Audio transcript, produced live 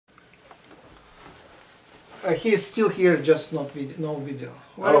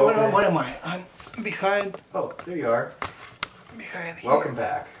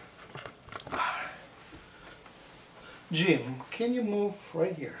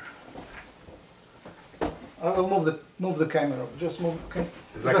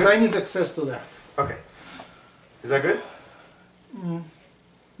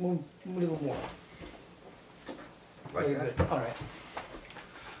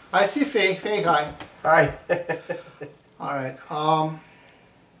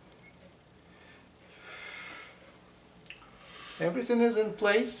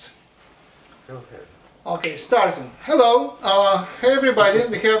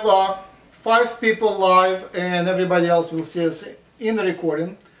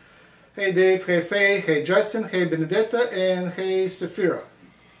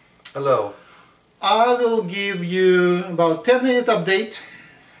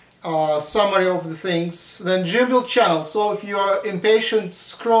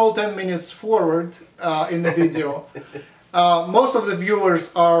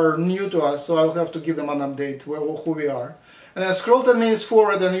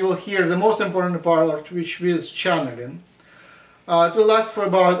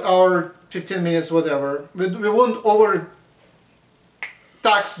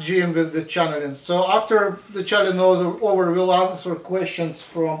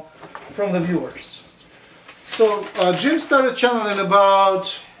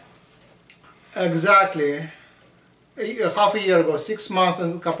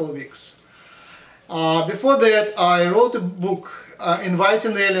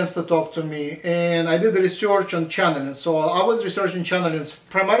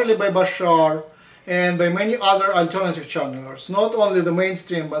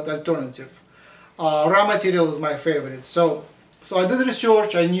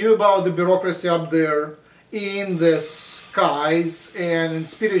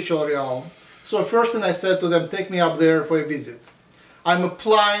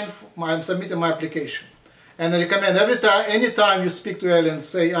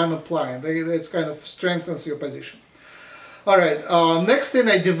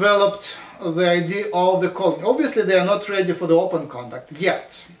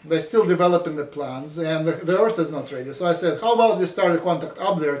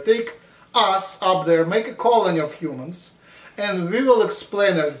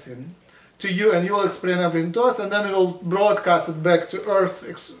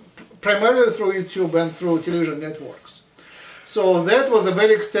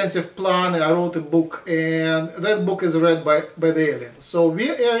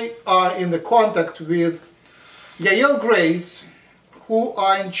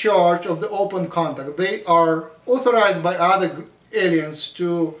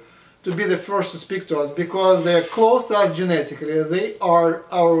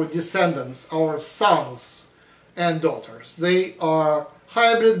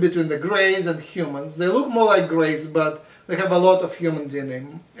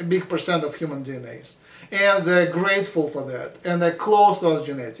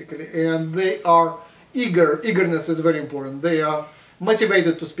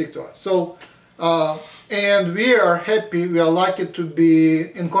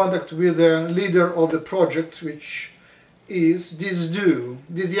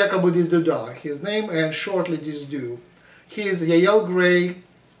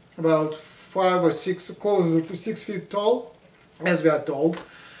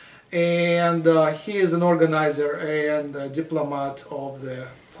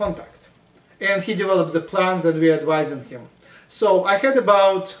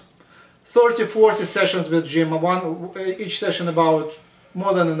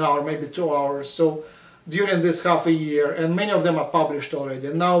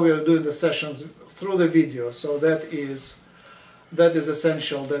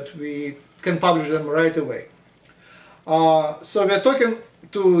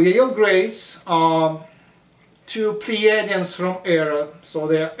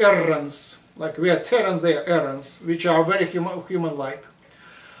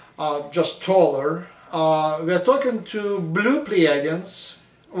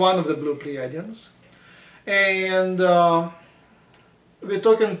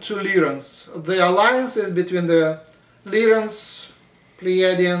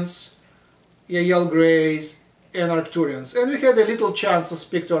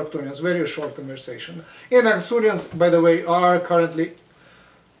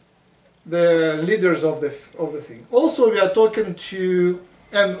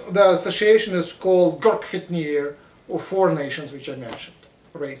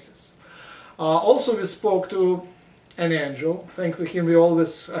Also, we spoke to an angel. Thanks to him, we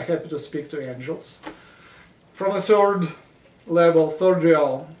always are happy to speak to angels from the third level, third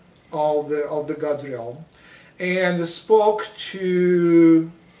realm of the God's realm. And we spoke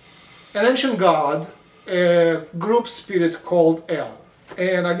to an ancient god, a group spirit called El.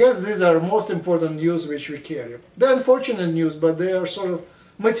 And I guess these are most important news which we carry. They're unfortunate news, but they are sort of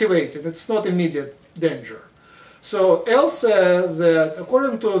motivated. It's not immediate danger. So El says that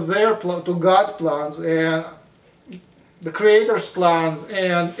according to their to God plans and the Creator's plans,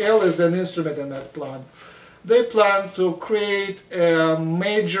 and El is an instrument in that plan, they plan to create a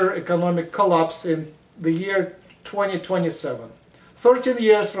major economic collapse in the year 2027. 13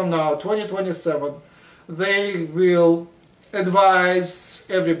 years from now, 2027, they will advise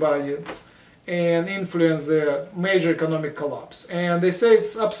everybody and influence the major economic collapse. And they say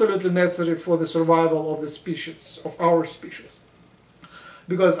it's absolutely necessary for the survival of the species, of our species.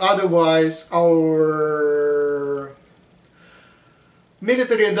 Because otherwise our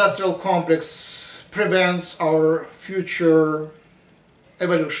military-industrial complex prevents our future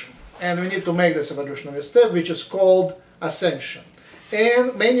evolution. And we need to make this evolutionary step, which is called ascension.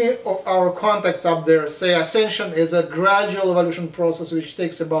 And many of our contacts up there say ascension is a gradual evolution process which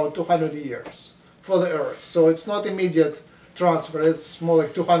takes about 200 years for the Earth. So it's not immediate transfer, it's more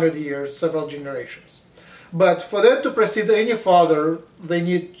like 200 years, several generations. But for that to proceed any further, they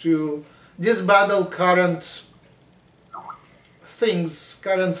need to disbandle current things,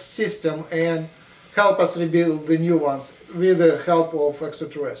 current system, and help us rebuild the new ones with the help of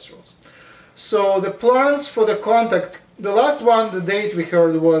extraterrestrials. So the plans for the contact, the last one, the date we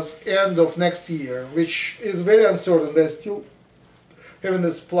heard was end of next year, which is very uncertain. They're still having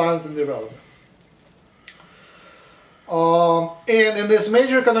these plans in development. And in this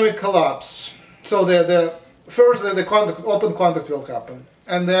major economic collapse, so first the contact, open contact will happen,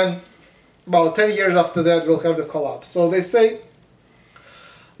 and then about 10 years after that we'll have the collapse. So they say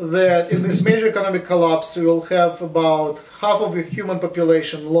that in this major economic collapse we will have about half of the human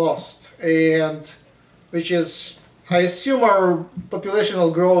population lost, and which is, I assume our population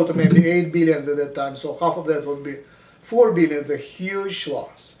will grow to maybe 8 billion at that time, so half of that will be 4 billion, a huge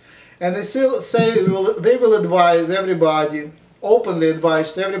loss. And they still say they will advise everybody, openly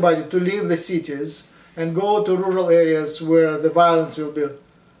advise everybody to leave the cities and go to rural areas where the violence will be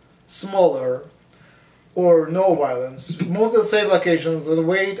smaller or no violence. Move to safe locations and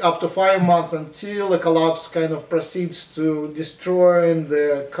wait up to 5 months until the collapse kind of proceeds to destroying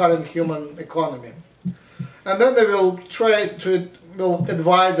the current human economy. And then they will try to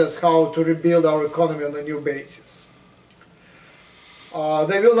advise us how to rebuild our economy on a new basis.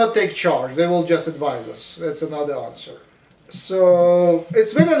 They will not take charge, they will just advise us. That's another answer. So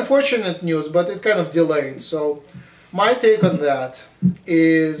it's very unfortunate news, but it kind of delayed. So my take on that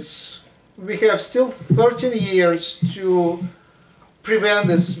is we have still 13 years to prevent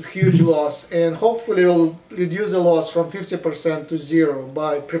this huge loss, and hopefully we'll reduce the loss from 50% to 0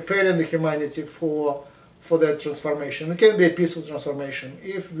 by preparing the humanity for that transformation. It can be a peaceful transformation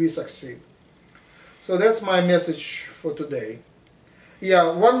if we succeed. So that's my message for today.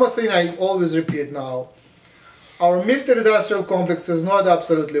 Yeah, one more thing I always repeat now. Our military-industrial complex is not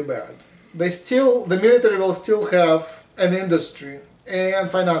absolutely bad. The military will still have an industry and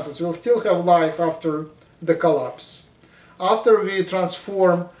finances. We'll still have life after the collapse. After we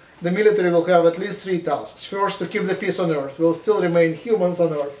transform, the military will have at least 3 tasks. First, to keep the peace on Earth. We'll still remain humans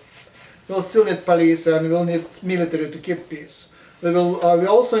on Earth. We'll still need police and we'll need military to keep peace. We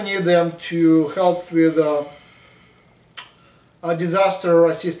also need them to help with disaster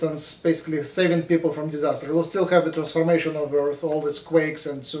assistance, basically saving people from disaster. We'll still have the transformation of Earth, all these quakes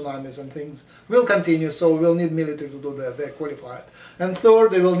and tsunamis and things will continue, so we'll need military to do that, they're qualified. And third,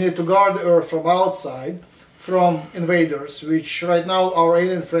 they will need to guard the Earth from outside, from invaders, which right now our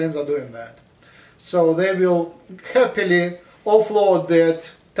alien friends are doing that. So they will happily offload that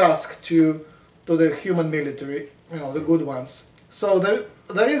task to the human military, the good ones. So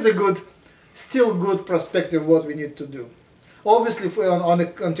there is a still good perspective what we need to do. Obviously,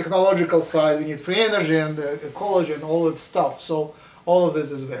 on technological side, we need free energy and ecology and all that stuff, so all of this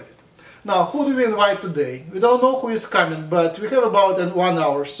is valid. Now, who do we invite today? We don't know who is coming, but we have about 1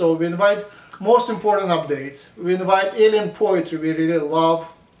 hour, so we invite most important updates. We invite alien poetry, we really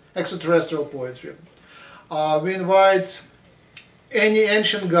love extraterrestrial poetry. We invite any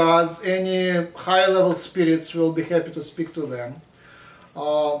ancient gods, any high-level spirits, we'll be happy to speak to them.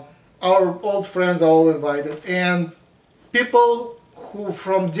 Our old friends are all invited, and people who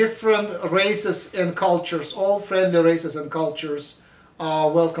from different races and cultures, all friendly races and cultures, are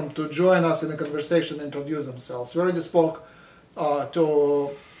welcome to join us in a conversation and introduce themselves. We already spoke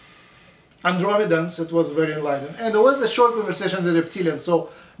to Andromedans, it was very enlightening. And there was a short conversation with Reptilians, so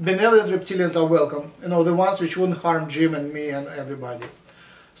benevolent Reptilians are welcome. You know, the ones which wouldn't harm Jim and me and everybody.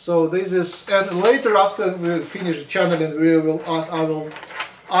 So this is, and later after we finish channeling, we will ask,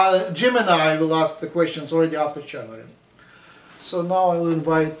 Jim and I will ask the questions already after channeling. So now I will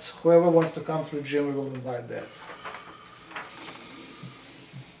invite whoever wants to come through Jim, we will invite that.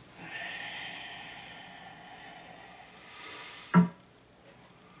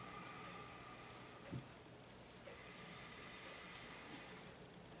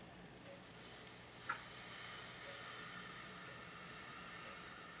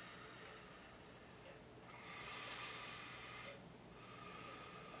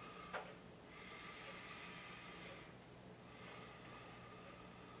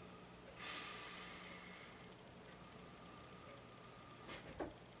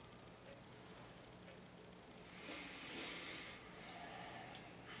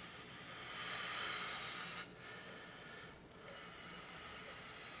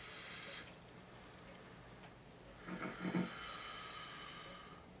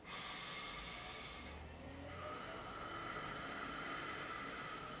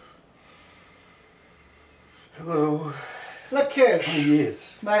 Hello. Lakesh,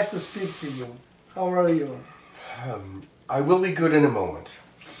 Yes. nice to speak to you. How are you? I will be good in a moment.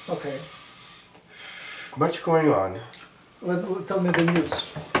 Okay. Much going on. Tell me the news.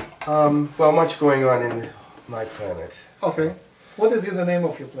 Well, much going on in my planet. Okay. What is in the name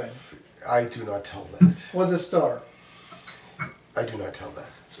of your planet? I do not tell that. What's the star? I do not tell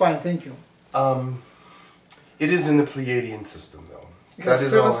that. It's fine, thank you. It is in the Pleiadian system, though. You have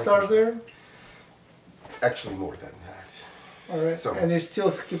 7 stars there? Actually, more than that. All right. So, And you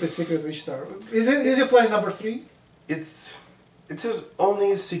still keep a secret which star? Is your planet number 3? It's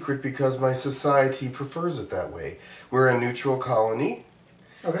only a secret because my society prefers it that way. We're a neutral colony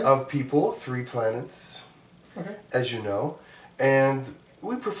of people, 3 planets, as you know, and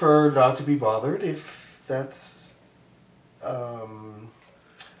we prefer not to be bothered if that's a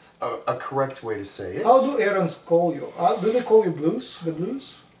correct way to say it. How do Errans call you? Do they call you Blues? The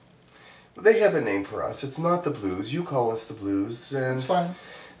Blues? They have a name for us. It's not the Blues. You call us the Blues, and it's fine.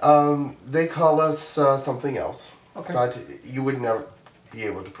 They call us something else. Okay. But you would never be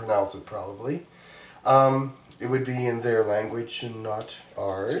able to pronounce it, probably. It would be in their language and not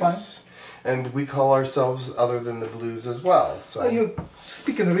ours. It's fine. And we call ourselves other than the Blues as well. So You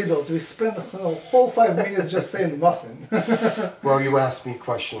speak in riddles. We spend a whole 5 minutes just saying nothing. well, you asked me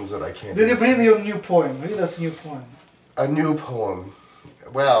questions that I can't Did you answer. bring your new poem? Read us a new poem. A new poem.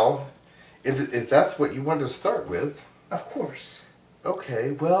 Well, if that's what you want to start with. Of course.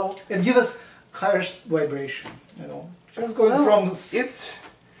 Okay, well. And give us higher vibration, you know. Just going from... It's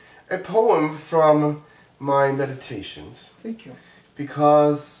a poem from my meditations. Thank you.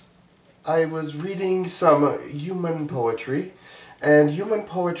 Because I was reading some human poetry, and human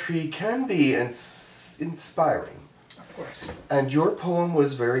poetry can be inspiring. Of course. And your poem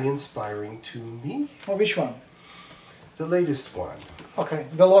was very inspiring to me. Oh, which one? The latest one. Okay,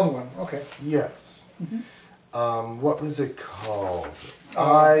 the long one. Okay. Yes. What was it called?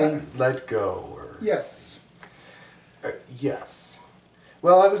 I Let Go. Or, yes. Yes.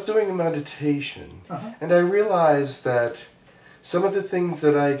 Well, I was doing a meditation, and I realized that some of the things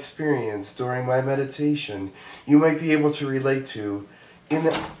that I experienced during my meditation, you might be able to relate to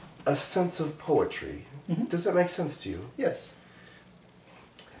in a sense of poetry. Does that make sense to you? Yes.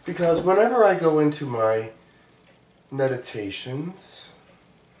 Because whenever I go into my meditations,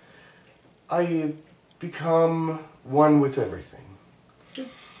 I become one with everything.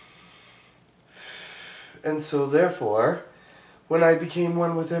 And so therefore, when I became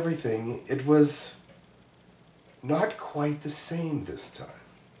one with everything, it was not quite the same this time.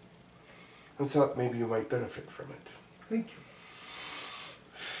 I thought maybe you might benefit from it. Thank you.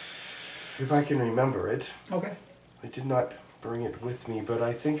 If I can remember it. Okay. I did not bring it with me, but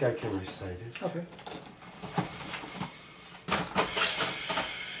I think I can recite it. Okay.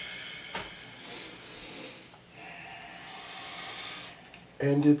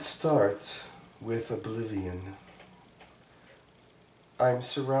 And it starts with oblivion. I'm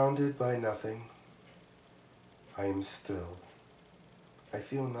surrounded by nothing. I am still. I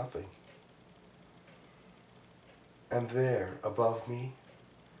feel nothing. And there, above me,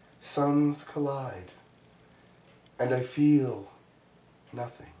 suns collide. And I feel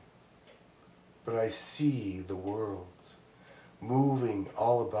nothing. But I see the worlds moving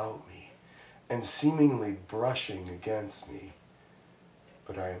all about me and seemingly brushing against me.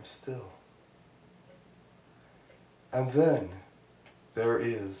 But I am still. And then there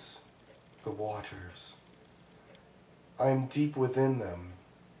is the waters. I am deep within them,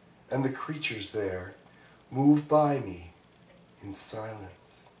 and the creatures there move by me in silence.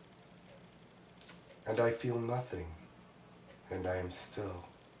 And I feel nothing, and I am still.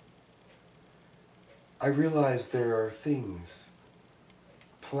 I realize there are things,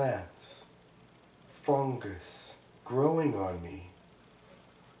 plants, fungus, growing on me,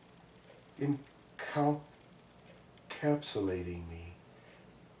 encapsulating me,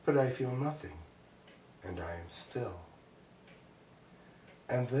 but I feel nothing, and I am still.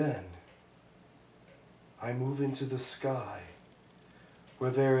 And then I move into the sky,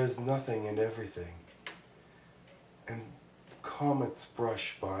 where there is nothing and everything, and comets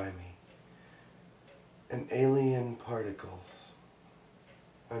brush by me, and alien particles,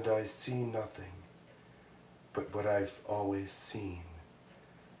 and I see nothing but what I've always seen,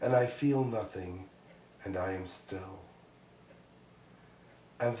 and I feel nothing, and I am still.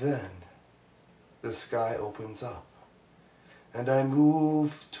 And then the sky opens up, and I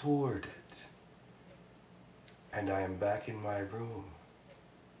move toward it, and I am back in my room,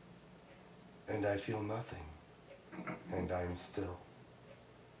 and I feel nothing, and I am still.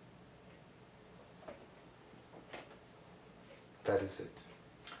 That is it.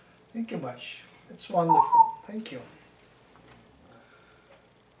 Thank you much. It's wonderful. Thank you.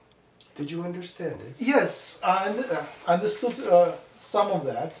 Did you understand it? Yes, I understood some of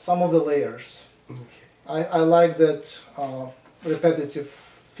that, some of the layers. Okay. I like that repetitive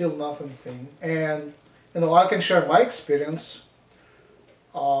feel nothing thing, and I can share my experience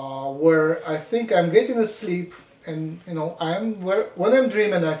where I think I'm getting asleep, and when I'm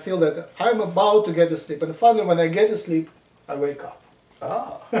dreaming I feel that I'm about to get asleep, and finally when I get asleep I wake up.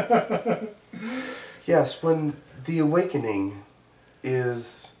 Ah. Yes, when the awakening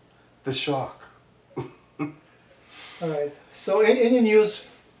is the shock. All right. So any news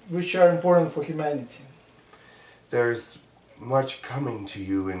which are important for humanity? There's much coming to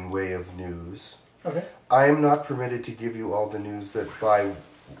you in way of news. Okay. I am not permitted to give you all the news that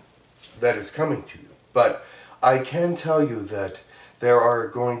is coming to you, but I can tell you that there are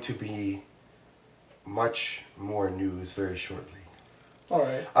going to be much more news very shortly. All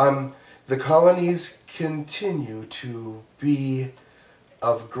right. The colonies continue to be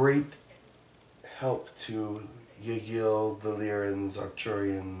of great help to Yahyel, the Lyrans,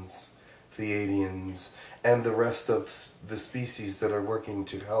 Arcturians, Pleiadians, and the rest of the species that are working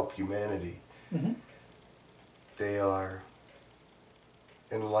to help humanity. Mm-hmm. They are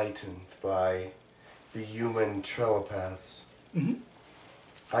enlightened by the human telepaths. Mm-hmm.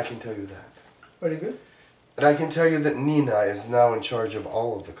 I can tell you that. Very good. And I can tell you that Nina is now in charge of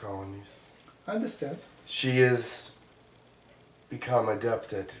all of the colonies. I understand. She has become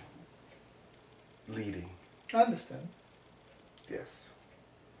adept at leading. I understand. Yes.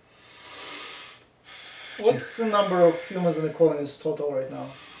 What's the number of humans in the colonies total right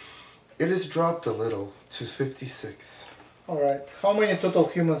now? It has dropped a little to 56. All right. How many total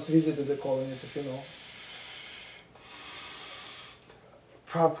humans visited the colonies, if you know?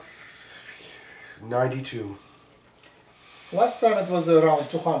 Probably 92. Last time it was around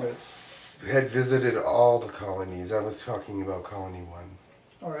 200. Had visited all the colonies. I was talking about Colony 1.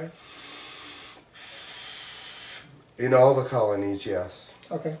 All right. In all the colonies, yes.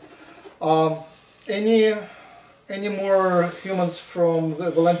 Okay. Any more humans from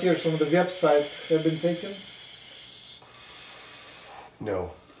the volunteers from the website have been taken?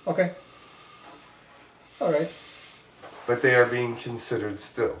 No. Okay. All right. But they are being considered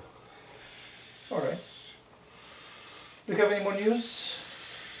still. All right. Do you have any more news?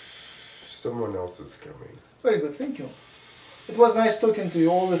 Someone else is coming. Very good, thank you. It was nice talking to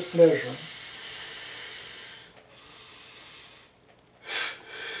you, always pleasure.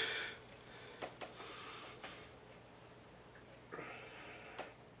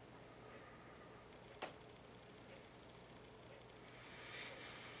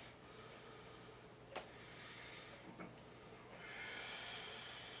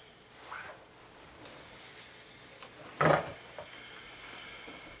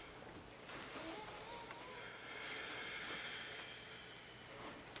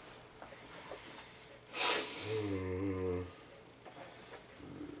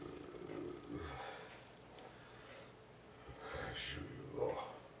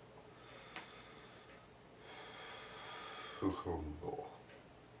 Hucolo.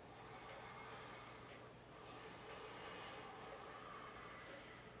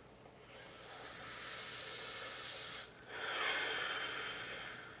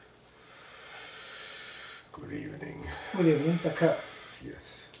 Good evening. Good evening, Tekkrr.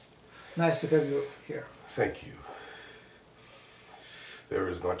 Yes. Nice to have you here. Thank you. There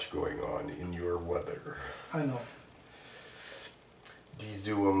is much going on in your weather. I know. These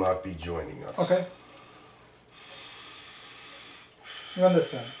two will not be joining us. Okay. You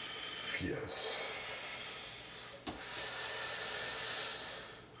understand? Yes.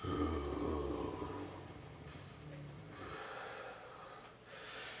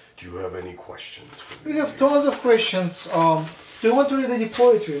 Do you have any questions for me? We have tons of questions. Do you want to read any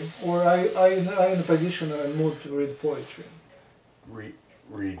poetry, or are you in a position and mood to read poetry?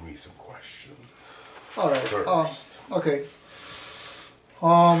 Read me some questions. All right. First. Okay.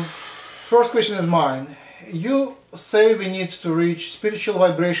 First question is mine. You say we need to reach spiritual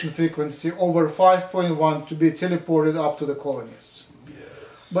vibration frequency over 5.1 to be teleported up to the colonies. Yes.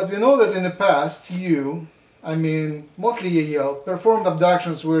 But we know that in the past you, mostly Yahyel, performed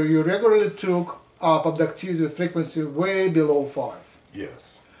abductions where you regularly took up abductees with frequency way below 5.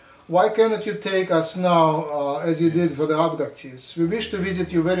 Yes. Why cannot you take us now as you did for the abductees? We wish to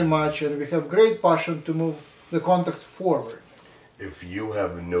visit you very much and we have great passion to move the contact forward. If you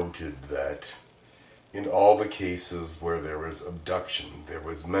have noted that in all the cases where there was abduction, there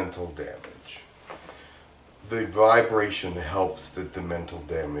was mental damage. The vibration helps that the mental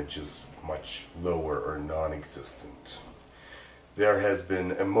damage is much lower or non-existent. There has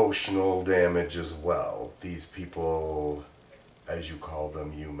been emotional damage as well. These people, as you call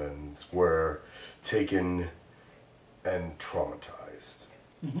them, humans, were taken and traumatized.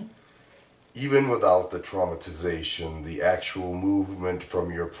 Mm-hmm. Even without the traumatization, the actual movement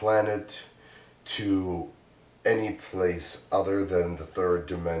from your planet to any place other than the third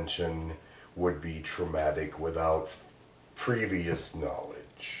dimension would be traumatic without previous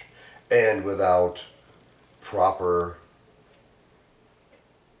knowledge and without proper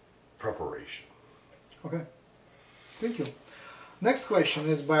preparation. Okay, thank you. Next question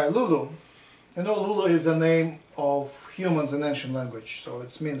is by Lulu. You know, Lulu is a name of humans in ancient language, so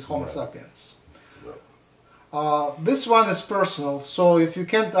it means Homo sapiens. No. This one is personal, so if you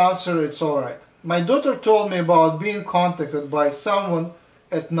can't answer, it's alright. My daughter told me about being contacted by someone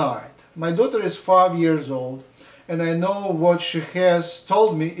at night. My daughter is 5 years old, and I know what she has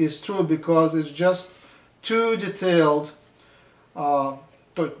told me is true because it's just too detailed.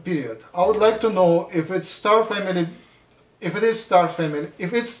 Period. I would like to know if it's Star Family, if it's Star Family,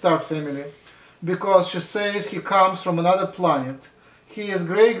 because she says he comes from another planet. He is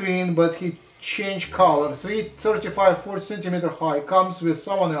gray-green, but he changed color, 35-40 centimeter high, comes with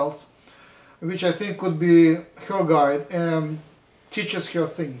someone else, which I think could be her guide, and teaches her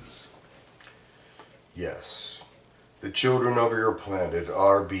things. Yes. The children of your planet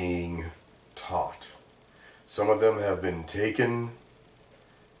are being taught. Some of them have been taken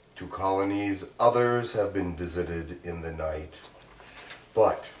to colonies, others have been visited in the night.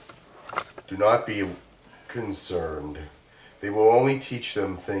 But do not be concerned. They will only teach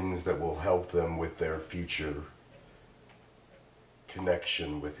them things that will help them with their future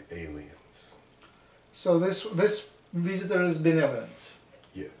connection with aliens. So this visitor is benevolent.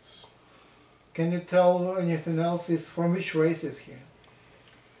 Yes. Can you tell anything else? Is from which race is he?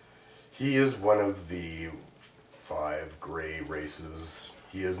 He is one of the 5 gray races.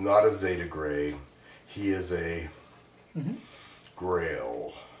 He is not a Zeta Gray. He is a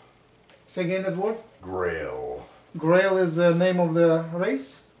Grail. Say again that word? Grail. Grail is the name of the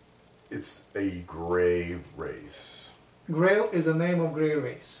race? It's a gray race. Grail is the name of gray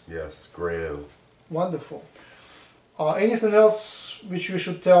race. Yes, Grail. Wonderful. Anything else which we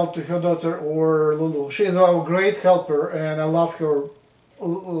should tell to her daughter or Lulu? She is our great helper and I love her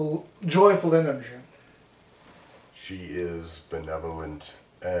joyful energy. She is benevolent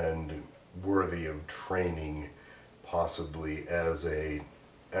and worthy of training, possibly as a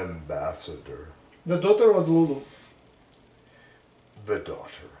ambassador. The daughter or Lulu? The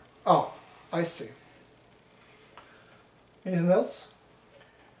daughter. Oh, I see. Anything else?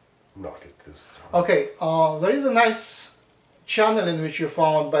 Not at this time. Okay, there is a nice channel in which you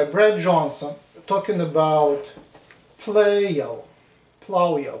found by Brad Johnson talking about Pleiadian.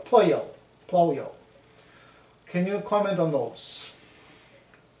 Can you comment on those?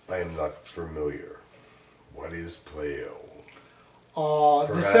 I am not familiar. What is Pleo?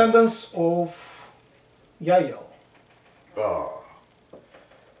 Descendants of Yahyel.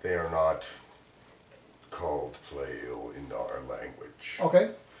 They are not called Pleo in our language.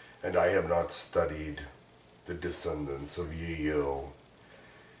 Okay. And I have not studied the descendants of Yahyel,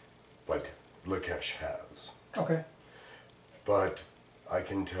 but Lakesh has. Okay. But I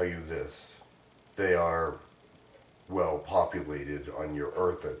can tell you this, they are well populated on your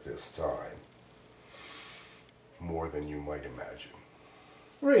Earth at this time, more than you might imagine.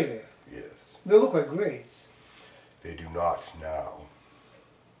 Really? Yes. They look like grays. They do not now.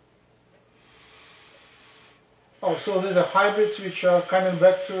 Oh, so there's a hybrids which are coming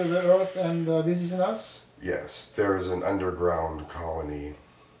back to the Earth and visiting us? Yes, there is an underground colony.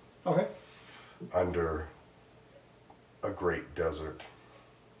 Okay. Under a great desert.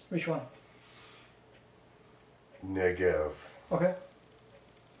 Which one? Negev. Okay.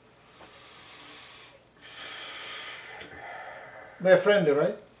 They're friendly,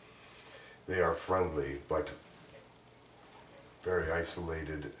 right? They are friendly, but very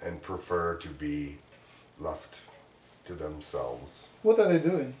isolated and prefer to be left to themselves. What are they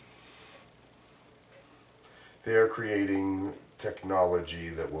doing? They are creating technology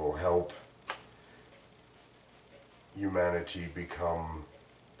that will help humanity become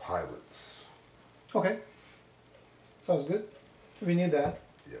pilots. Okay. Sounds good. We need that.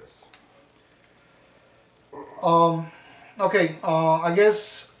 Yes. Okay, I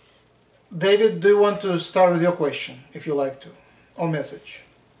guess, David, do you want to start with your question, if you like to, or message?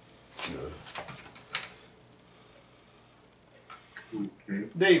 Good. Okay.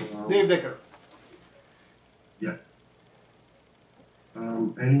 Dave Tekkrr. Yeah.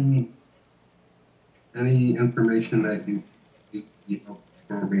 Any information that you help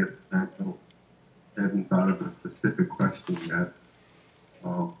for me at the time? I haven't thought of a specific question yet.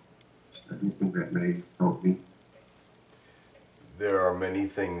 Anything that may help me? There are many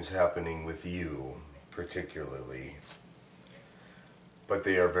things happening with you, particularly, but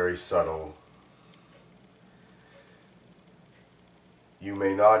they are very subtle. You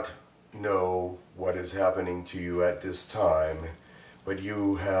may not know what is happening to you at this time, but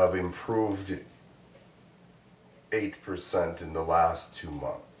you have improved 8% in the last 2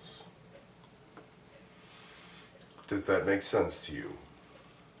 months. Does that make sense to you?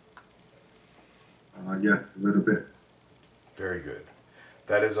 Yes, a little bit. Very good.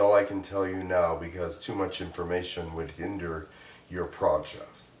 That is all I can tell you now, because too much information would hinder your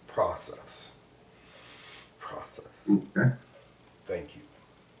process. Okay. Thank you.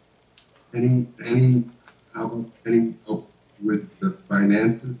 Any help with the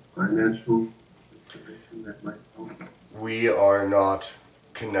financial situation that might help? We are not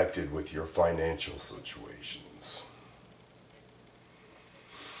connected with your financial situations.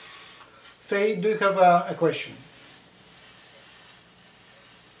 Faye, do you have a question?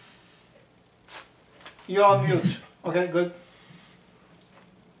 You're on mute. Okay, good.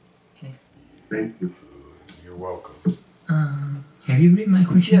 Okay. Thank you. You're welcome. Have you read my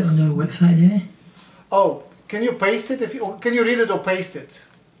question Yes. on the website there? Oh, can you paste it? Can you read it or paste it?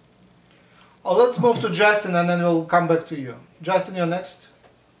 Oh, let's move to Justin and then we'll come back to you. Justin, you're next.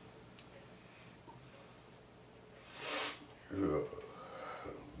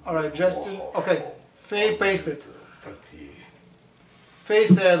 All right, Justin. Okay, Faye, paste it. Faye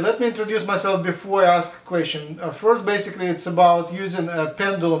said, let me introduce myself before I ask a question. First, basically, it's about using a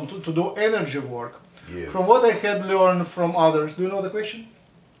pendulum to do energy work. Yes. From what I had learned from others, do you know the question?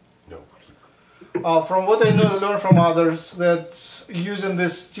 No. From what I learned from others, that using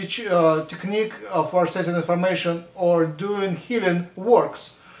this technique for setting information or doing healing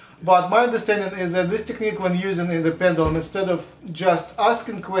works. But my understanding is that this technique, when using in the pendulum, instead of just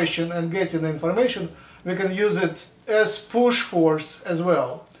asking question and getting the information, we can use it as push force as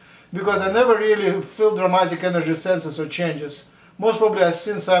well. Because I never really feel dramatic energy senses or changes. Most probably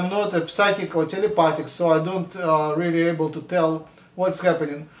since I'm not a psychic or telepathic, so I don't really able to tell what's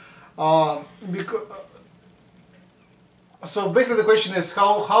happening. So basically the question is,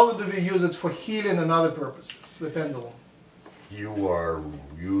 how do we use it for healing and other purposes, the pendulum? You are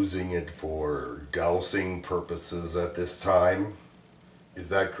using it for dowsing purposes at this time? Is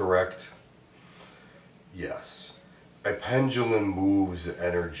that correct? Yes. A pendulum moves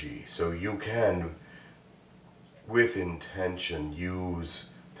energy, so you can, with intention, use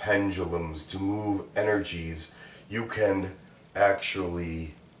pendulums to move energies. You can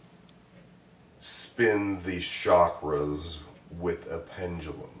actually spin the chakras with a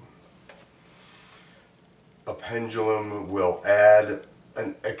pendulum. A pendulum will add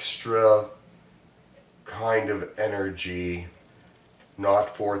an extra kind of energy,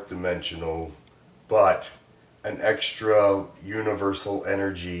 not fourth dimensional, but an extra universal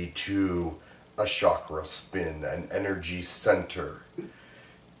energy to a chakra spin, an energy center.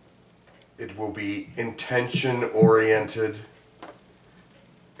 It will be intention oriented,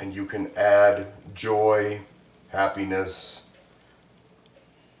 and you can add joy, happiness,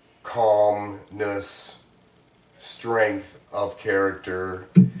 calmness, strength of character.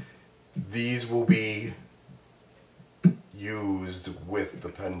 These will be used with the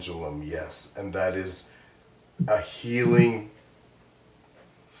pendulum, yes, and that is a healing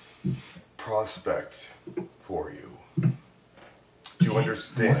prospect for you. Do you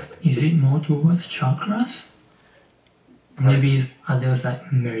understand? Is it more towards chakras? Maybe others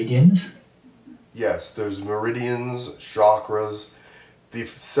like meridians? Yes, there's meridians, chakras, the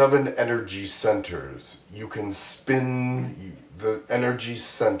 7 energy centers. You can spin the energy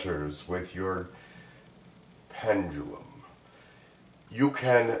centers with your pendulum. You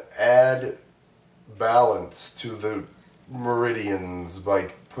can add balance to the meridians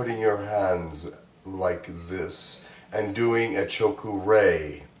by putting your hands like this and doing a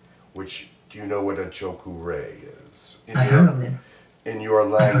choku-rei, which, do you know what a choku-rei is? I heard of it. In your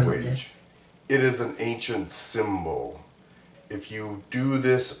language. It is an ancient symbol. If you do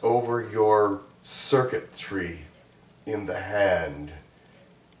this over your circuitry in the hand,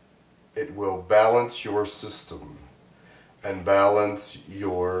 it will balance your system and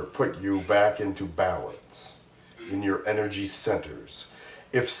put you back into balance in your energy centers.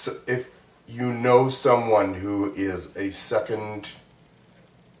 If you know someone who is a 2nd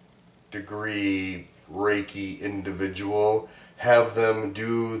degree Reiki individual, have them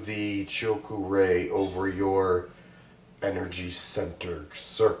do the choku-rei over your energy center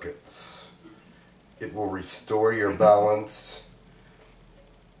circuits. It will restore your balance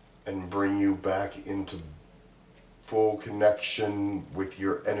and bring you back into full connection with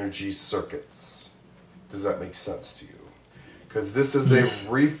your energy circuits. Does that make sense to you? Because this is a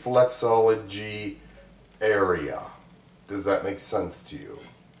reflexology area. Does that make sense to you?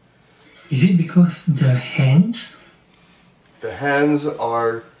 Is it because the hands? The hands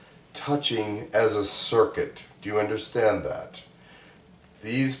are touching as a circuit. Do you understand that?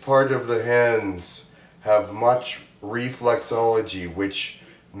 These part of the hands have much reflexology which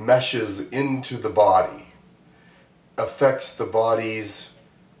meshes into the body, affects the body's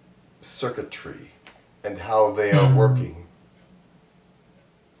circuitry and how they are working.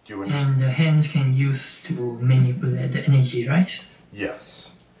 Do you understand? And the hands can use to manipulate the energy, right?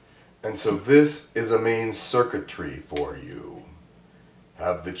 Yes. And so this is a main circuitry for you.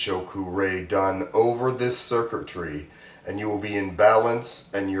 Have the choku-rei done over this circuitry and you will be in balance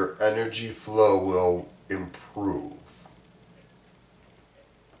and your energy flow will improve.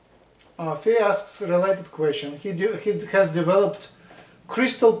 Faye asks a related question. He has developed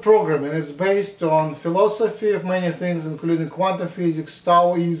crystal programming. It's based on philosophy of many things, including quantum physics,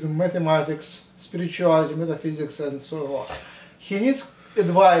 Taoism, mathematics, spirituality, metaphysics, and so on. He needs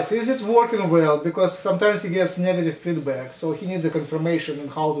advice. Is it working well? Because sometimes he gets negative feedback, so he needs a confirmation on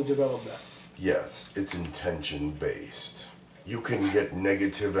how to develop that. Yes, it's intention-based. You can get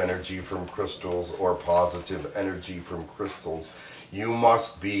negative energy from crystals or positive energy from crystals. You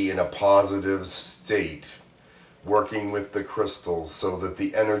must be in a positive state working with the crystals so that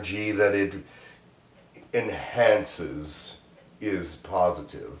the energy that it enhances is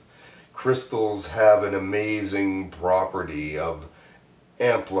positive. Crystals have an amazing property of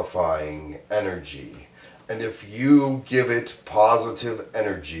amplifying energy. And if you give it positive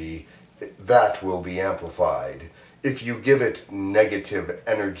energy, that will be amplified. If you give it negative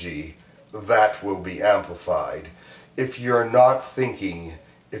energy, that will be amplified. If you're not thinking,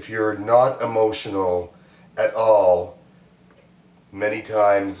 if you're not emotional at all, many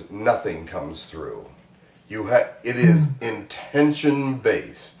times nothing comes through. It is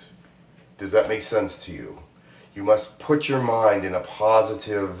intention-based. Does that make sense to you? You must put your mind in a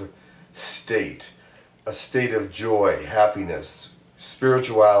positive state, a state of joy, happiness,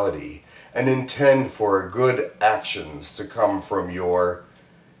 spirituality, and intend for good actions to come from your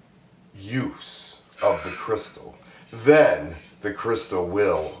use of the crystal. Then the crystal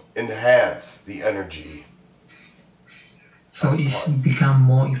will enhance the energy. So it's become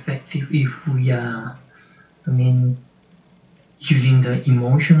more effective if we are, using the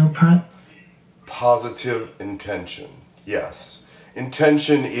emotional part? Positive intention, yes.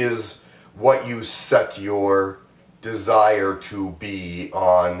 Intention is what you set your desire to be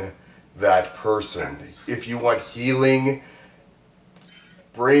on that person. If you want healing,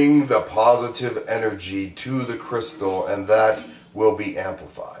 bring the positive energy to the crystal and that will be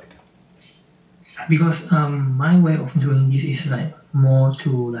amplified. Because my way of doing this is like more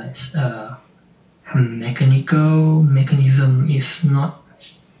to like mechanical mechanism is not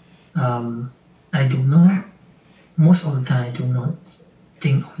I do not, most of the time I do not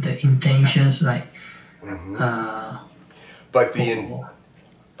think of the intentions like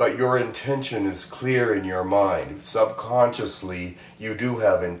But your intention is clear in your mind. Subconsciously, you do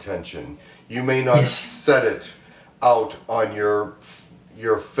have intention. You may not set it out on your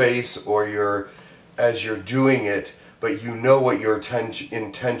face or as you're doing it, but you know what your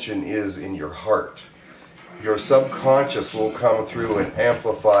intention is in your heart. Your subconscious will come through and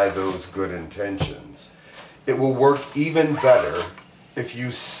amplify those good intentions. It will work even better if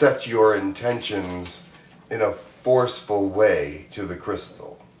you set your intentions in a forceful way to the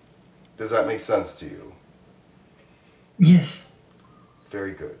crystal. Does that make sense to you? Yes.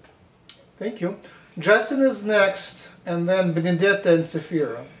 Very good. Thank you. Justin is next, and then Benedetta and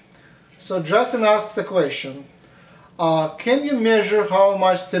Safira. So Justin asks the question, can you measure how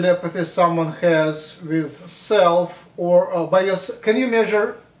much telepathy someone has with self, or can you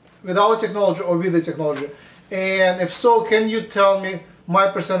measure without technology or with the technology? And if so, can you tell me my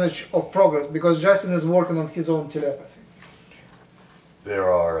percentage of progress? Because Justin is working on his own telepathy.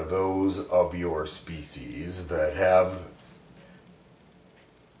 There are those of your species that have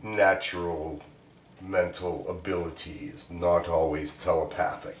natural mental abilities, not always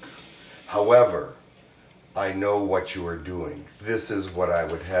telepathic. However, I know what you are doing. This is what I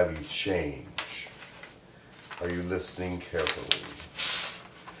would have you change. Are you listening carefully?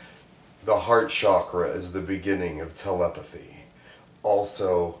 The heart chakra is the beginning of telepathy.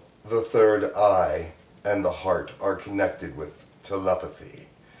 Also, the third eye and the heart are connected with telepathy.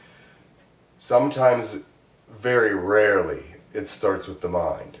 Sometimes, very rarely, it starts with the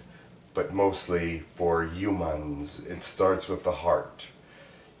mind, but mostly for humans, it starts with the heart.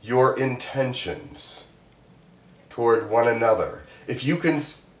 Your intentions toward one another. If you can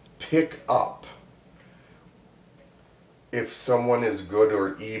pick up if someone is good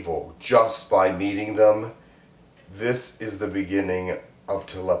or evil just by meeting them, this is the beginning of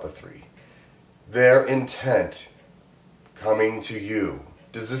telepathy. Their intent coming to you.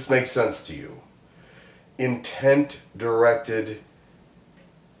 Does this make sense to you? Intent-directed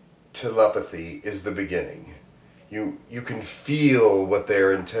telepathy is the beginning. You can feel what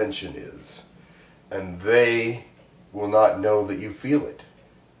their intention is, and they will not know that you feel it.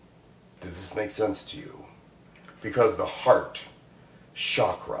 Does this make sense to you? Because the heart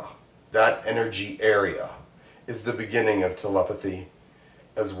chakra, that energy area, is the beginning of telepathy,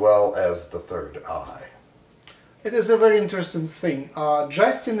 as well as the third eye. It is a very interesting thing.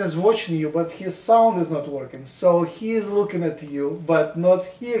 Justin is watching you, but his sound is not working. So he is looking at you, but not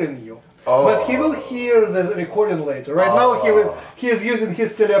hearing you. Oh. But he will hear the recording later. Right now he is using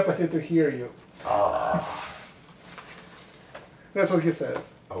his telepathy to hear you. That's what he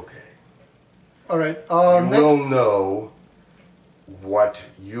says. Okay. All right. You next. will know what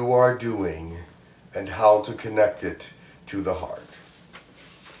you are doing and how to connect it to the heart.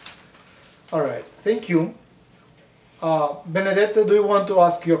 All right. Thank you. Benedetta, do you want to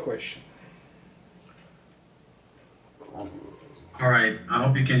ask your question? All right. I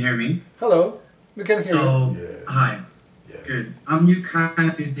hope you can hear me. Hello. We can hear you. Yes. Hi. Yes. Good. I'm new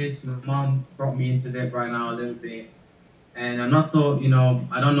kind to this. My mom brought me into it right now a little bit. And I'm not so,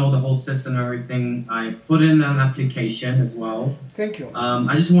 I don't know the whole system and everything. I put in an application as well. Thank you.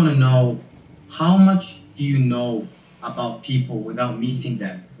 I just want to know, how much do you know about people without meeting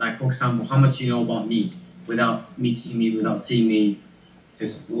them? Like, for example, how much do you know about me without meeting me, without seeing me?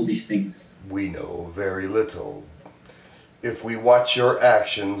 Just all these things. We know very little. If we watch your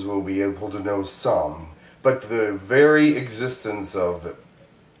actions, we'll be able to know some. But the very existence of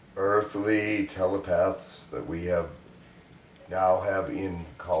earthly telepaths that we now have in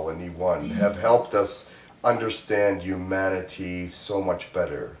Colony 1 have helped us understand humanity so much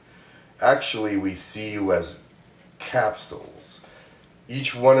better. Actually, we see you as capsules.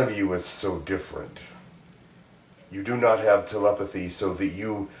 Each one of you is so different. You do not have telepathy so that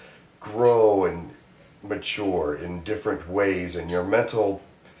you grow and mature in different ways, and your mental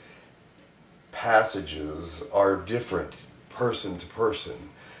passages are different person to person.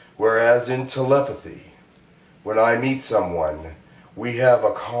 Whereas in telepathy, when I meet someone, we have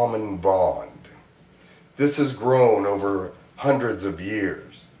a common bond. This has grown over hundreds of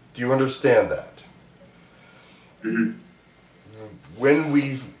years. Do you understand that? Mm-hmm. When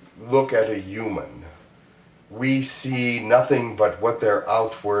we look at a human, we see nothing but what their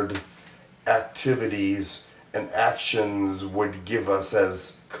outward activities and actions would give us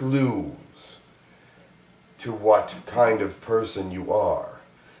as clues to what kind of person you are.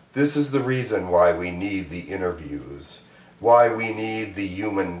 This is the reason why we need the interviews, why we need the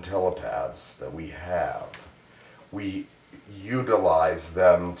human telepaths that we have. We utilize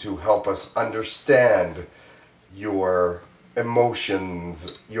them to help us understand your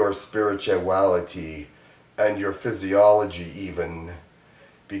emotions, your spirituality, and your physiology even,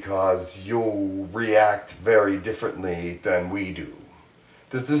 because you'll react very differently than we do.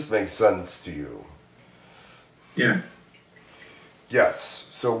 Does this make sense to you? Yeah. Yes,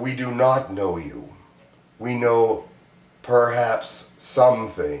 so we do not know you. We know perhaps some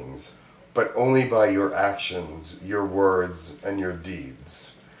things, but only by your actions, your words, and your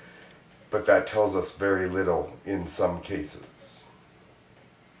deeds. But that tells us very little in some cases.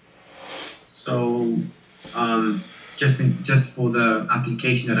 So, just for the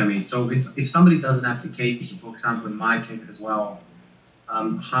application that I made. So if somebody does an application, for example, in my case as well,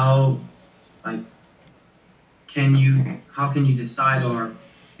 how can you decide, or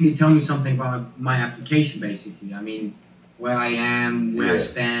can you tell me something about my application basically? I mean, where I am, where I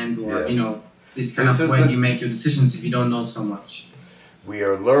stand, or this kind of way you make your decisions if you don't know so much. We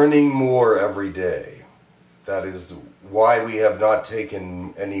are learning more every day. That is why we have not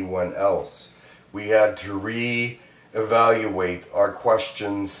taken anyone else. We had to re-evaluate our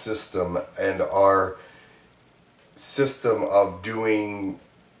question system and our system of doing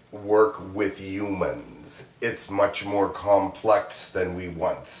work with humans. It's much more complex than we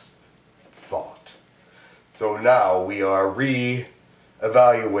once thought. So now we are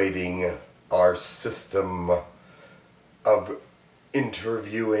re-evaluating our system of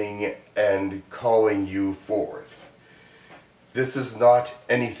interviewing and calling you forth. This is not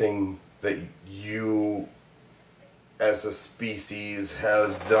anything that you as a species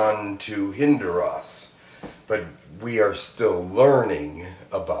has done to hinder us, but we are still learning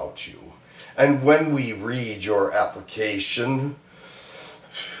about you. And when we read your application,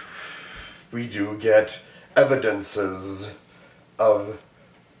 we do get evidences of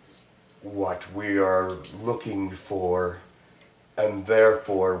what we are looking for, and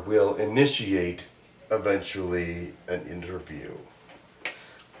therefore will initiate eventually an interview.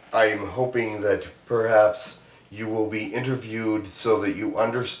 I am hoping that perhaps you will be interviewed so that you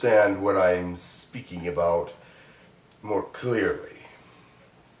understand what I'm speaking about more clearly.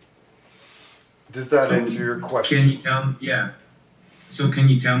 Does that answer your question? Can you tell me, so can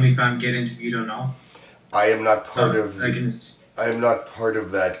you tell me if I'm getting interviewed or not? I am not part of I am not part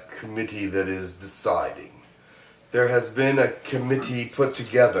of that committee that is deciding. There has been a committee put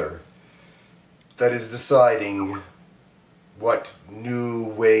together that is deciding what new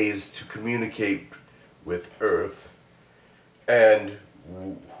ways to communicate with Earth and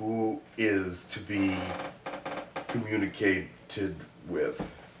who is to be communicated with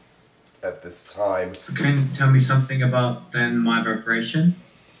at this time. Can you tell me something about then my vibration?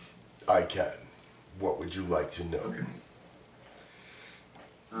 I can. What would you like to know? Okay.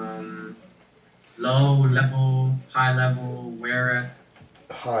 Low level, high level, where at?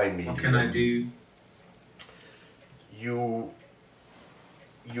 High, medium. What can I do? You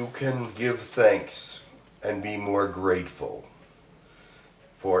can give thanks and be more grateful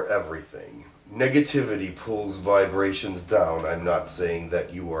for everything. Negativity pulls vibrations down. I'm not saying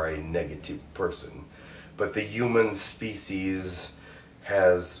that you are a negative person, but the human species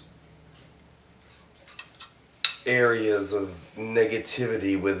has areas of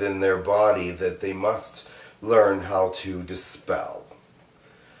negativity within their body that they must learn how to dispel.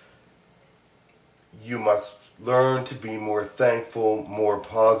 You must learn to be more thankful, more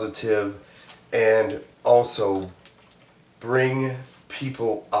positive, and also bring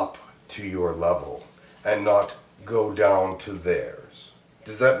people up to your level and not go down to theirs.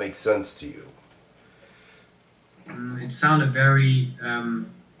 Does that make sense to you? It sounded very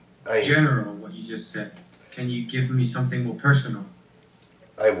general, what you just said. Can you give me something more personal?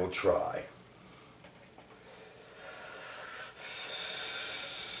 I will try.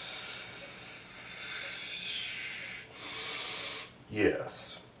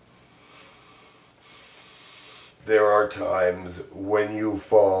 Yes. There are times when you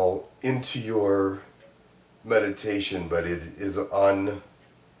fall into your meditation, but it is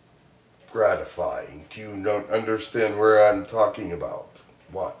ungratifying. Do you not understand where I'm talking about?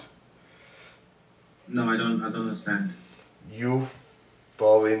 What? No, I don't understand. You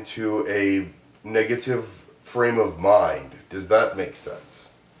fall into a negative frame of mind. Does that make sense?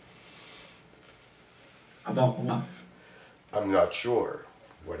 About what? I'm not sure.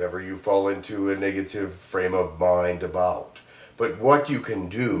 Whatever you fall into a negative frame of mind about. But what you can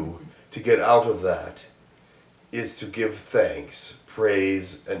do to get out of that is to give thanks,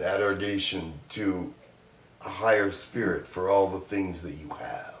 praise, and adoration to a higher spirit for all the things that you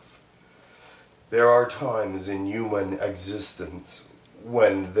have. There are times in human existence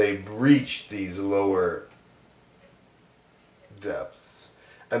when they reach these lower depths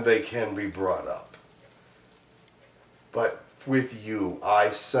and they can be brought up. But with you,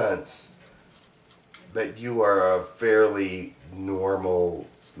 I sense that you are a fairly normal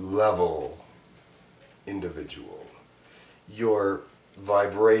level individual. Your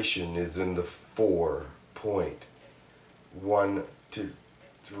vibration is in the 4.1 to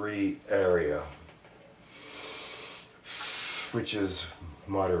 3 area, which is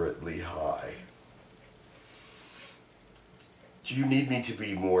moderately high. Do you need me to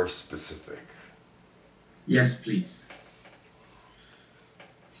be more specific? Yes, please.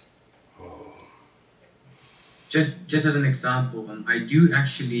 Oh. just as an example, I do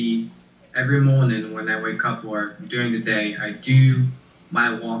actually every morning when I wake up or during the day, I do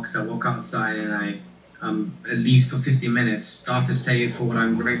my walks. I walk outside and I at least for 50 minutes start to say for what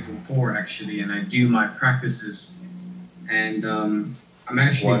I'm grateful for actually, and I do my practices. And I'm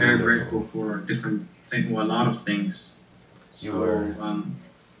actually very grateful for different things, well, a lot of things. So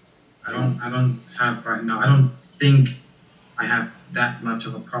I don't have right now. I don't think I have that much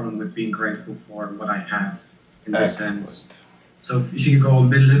of a problem with being grateful for what I have in this sense. So if you could go a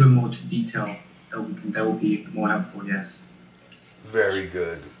little bit more to detail, that would be more helpful. Yes. Very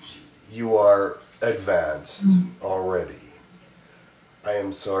good. You are advanced already. I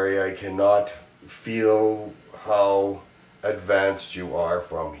am sorry I cannot feel how advanced you are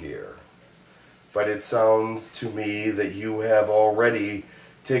from here. But it sounds to me that you have already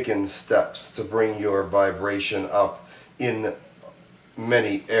taken steps to bring your vibration up in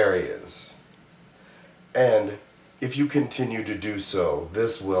many areas. And if you continue to do so,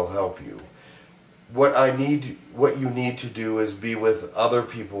 this will help you. What you need to do is be with other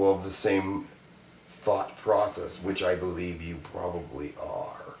people of the same thought process, which I believe you probably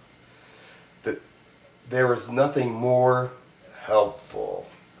are. That there is nothing more helpful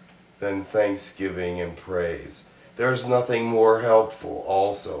than thanksgiving and praise. There's nothing more helpful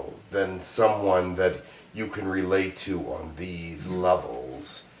also than someone that you can relate to on these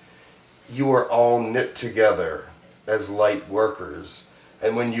levels. You are all knit together as light workers,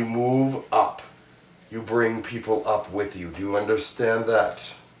 and when you move up, you bring people up with you. Do you understand that?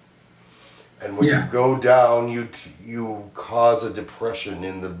 And when you go down, you cause a depression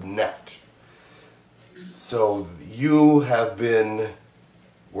in the net. So you have been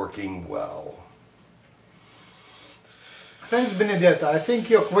working well. Thanks, Benedetta. I think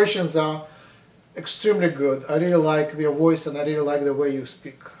your questions are extremely good. I really like your voice and I really like the way you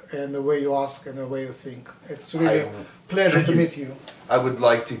speak and the way you ask and the way you think. It's really a pleasure to meet you. I would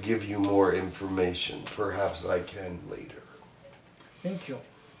like to give you more information. Perhaps I can later. Thank you.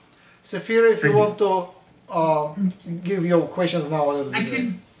 Saphira, if you want to give your questions now, I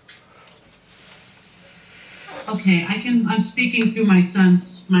can. Okay, I'm speaking through my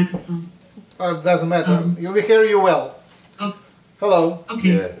son's microphone. Doesn't matter. We hear you well. Okay. Hello.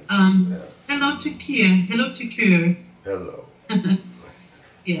 Okay. Yeah. Hello, Tekkrr. Hello, Tekkrr. Hello.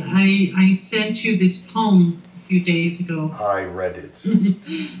 Yeah, I sent you this poem a few days ago. I read it.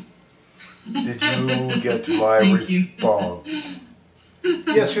 Did you get my response?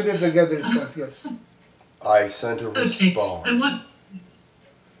 Yes, you did get the response, yes. I sent a response. Okay.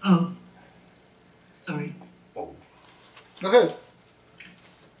 Oh. Sorry. Oh. Go ahead.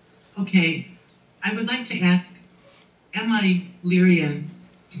 Okay. I would like to ask, am I Lyran?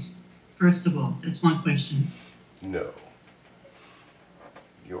 First of all, that's one question. No.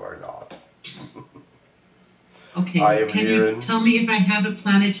 You are not. Okay. I am Can Lyran. you tell me if I have a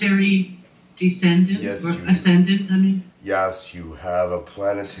planetary descendant? Yes, or you do. ascendant, I mean? Yes, you have a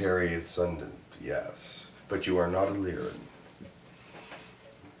planetary ascendant, yes. But you are not a Lyran.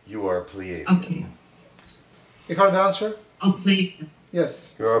 You are a Pleiadian. Okay. You heard the answer? Oh, Pleiadian.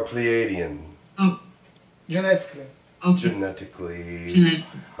 Yes. You are a Pleiadian. Oh. Genetically. Okay. Genetically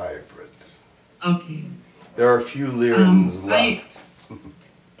hybrid. Okay. There are a few Lyrans left.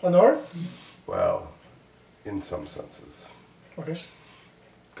 On Earth? Well, in some senses. Okay.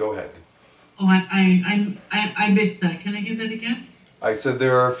 Go ahead. Oh, I missed that. Can I hear that again? I said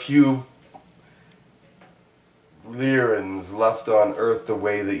there are a few Lyrans left on Earth the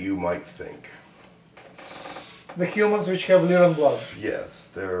way that you might think. The humans which have Lyran blood. Yes,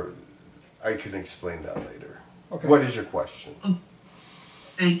 I can explain that later. Okay. What is your question? Oh,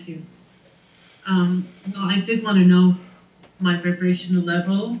 thank you. No, I did want to know my vibrational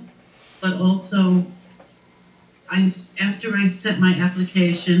level, but also, after I sent my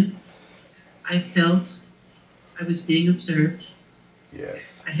application, I felt I was being observed.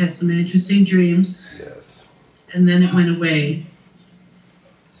 Yes. I had some interesting dreams. Yes. And then it went away.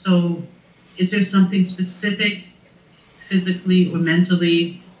 So, is there something specific, physically or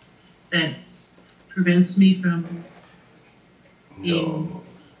mentally, that prevents me from being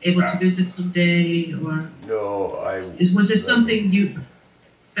able to visit someday, or was there something you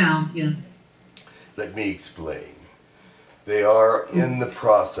found? Yeah. Let me explain. They are in the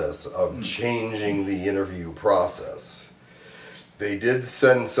process of changing the interview process. They did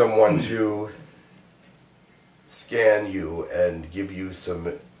send someone to scan you and give you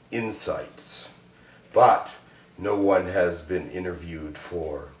some insights, but no one has been interviewed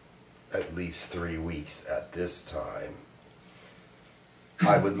for at least 3 weeks at this time.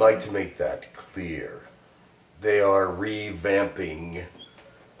 I would like to make that clear. They are revamping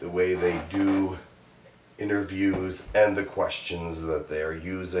the way they do interviews and the questions that they are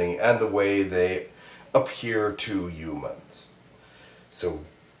using and the way they appear to humans. So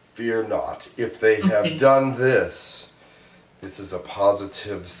fear not. If they have done this, this is a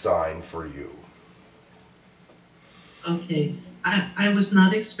positive sign for you. Okay. I was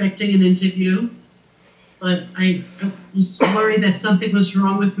not expecting an interview, but I was worried that something was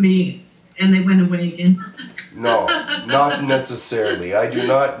wrong with me and they went away again. No, not necessarily. I do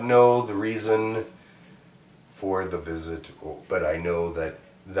not know the reason for the visit, but I know that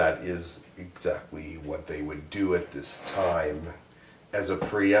that is exactly what they would do at this time as a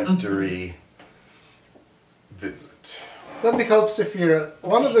preemptory visit. Let me help Sephira.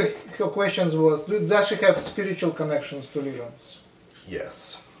 One of her questions was, does she have spiritual connections to Lyrans?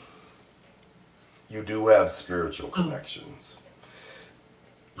 Yes. You do have spiritual connections.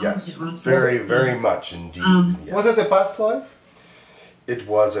 Yes, very, very much indeed. Yes. Was it a past life? It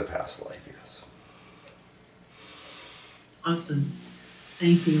was a past life, yes. Awesome.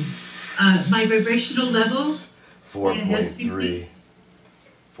 Thank you. My vibrational level? 4.3.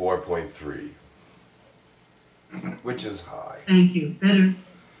 4.3. Which is high. Thank you. Better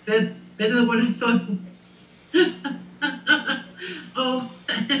than what I thought it was. Oh,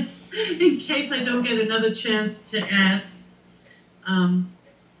 in case I don't get another chance to ask,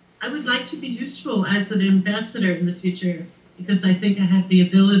 I would like to be useful as an ambassador in the future because I think I have the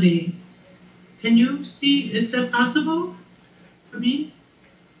ability. Can you see, is that possible for me?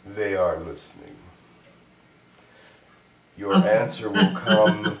 They are listening. Your answer will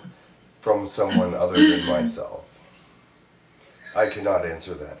come from someone other than myself. I cannot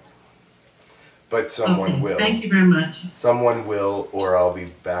answer that. But someone will. Thank you very much. Someone will, or I'll be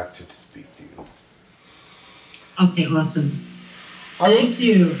back to speak to you. Okay, awesome. Thank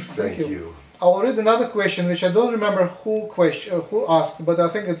you. Thank you. I will read another question, which I don't remember who asked, but I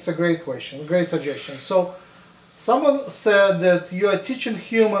think it's a great question, great suggestion. So, someone said that you are teaching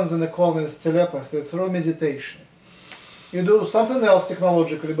humans in the colonies telepathy through meditation. You do something else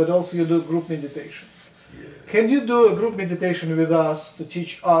technologically, but also you do group meditations. Yeah. Can you do a group meditation with us to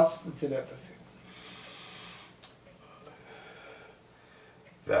teach us the telepathy?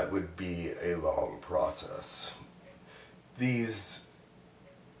 That would be a long process. These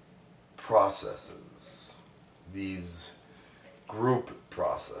processes, these group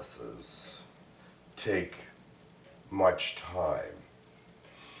processes, take much time.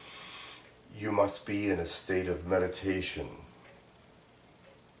 You must be in a state of meditation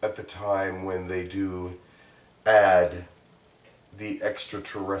at the time when they do add the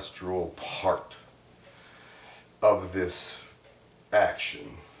extraterrestrial part of this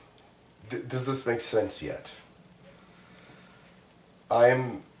action. Does this make sense yet?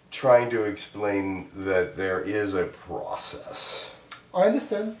 I'm trying to explain that there is a process I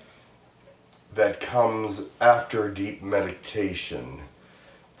understand. that comes after deep meditation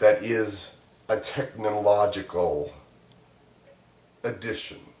that is a technological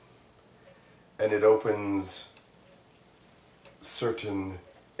addition, and it opens certain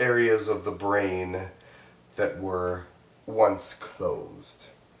areas of the brain that were once closed.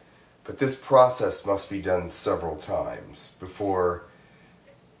 But this process must be done several times before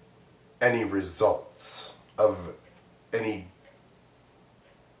any results of any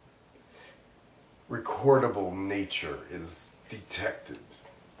recordable nature is detected.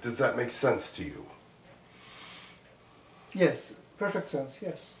 Does that make sense to you? Yes, perfect sense,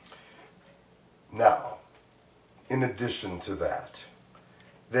 yes. Now, in addition to that,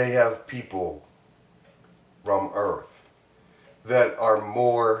 they have people from Earth that are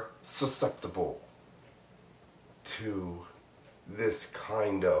more susceptible to this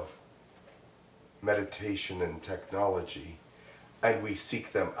kind of meditation and technology, and we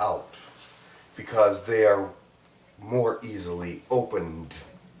seek them out because they are more easily opened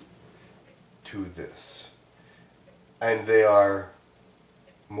to this, and they are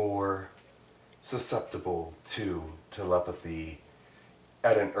more susceptible to telepathy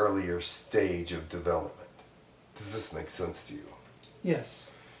at an earlier stage of development. Does this make sense to you? Yes,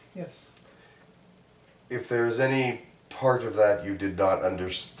 yes. If there's any part of that you did not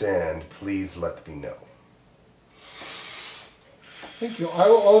understand, please let me know. Thank you. I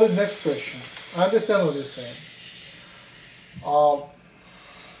will read the next question. I understand what you're saying.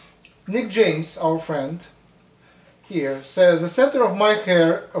 Nick James, our friend, here says the center of my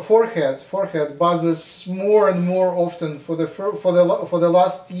forehead buzzes more and more often for the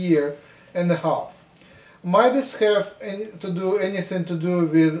last year and a half. Might this have anything to do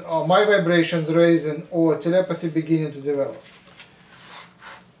with my vibrations raising or telepathy beginning to develop?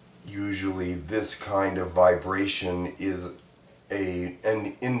 Usually this kind of vibration is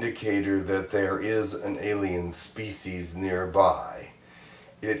an indicator that there is an alien species nearby.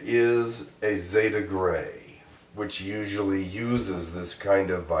 It is a zeta gray, which usually uses this kind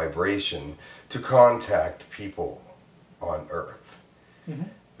of vibration to contact people on Earth. Mm-hmm.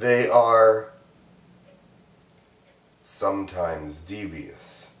 They are sometimes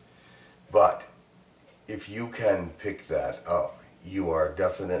devious, but if you can pick that up, you are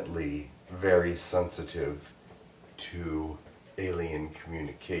definitely very sensitive to alien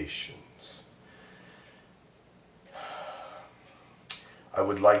communications. I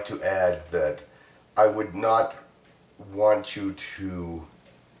would like to add that I would not want you to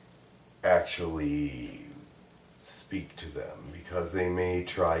actually speak to them because they may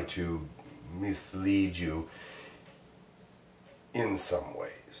try to mislead you in some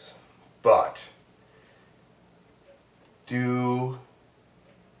ways. But do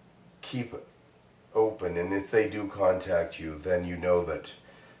keep open, and if they do contact you, then you know that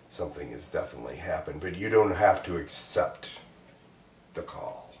something has definitely happened, but you don't have to accept the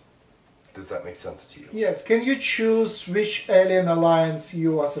call. Does that make sense to you? Yes. Can you choose which alien alliance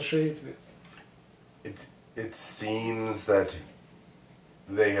you associate with? It seems that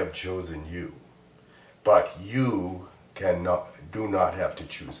they have chosen you, but you do not have to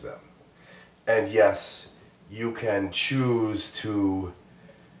choose them. And yes, you can choose to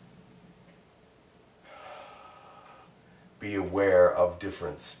be aware of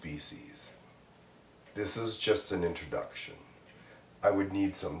different species. This is just an introduction. I would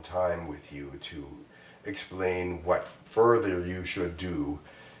need some time with you to explain what further you should do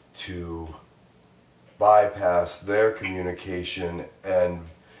to bypass their communication and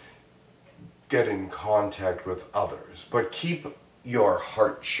get in contact with others. But keep your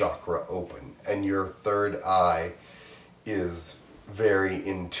heart chakra open, and your third eye is very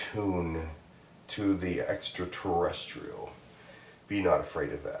in tune to the extraterrestrial. Be not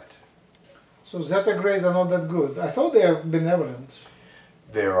afraid of that. So Zeta Greys are not that good. I thought they are benevolent.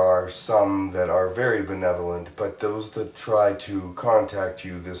 There are some that are very benevolent, but those that try to contact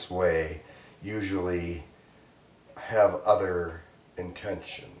you this way usually have other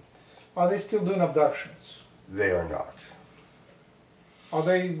intentions. Are they still doing abductions? They are not.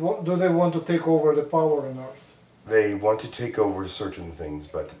 Do they want to take over the power on Earth? They want to take over certain things,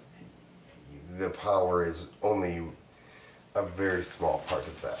 but the power is only a very small part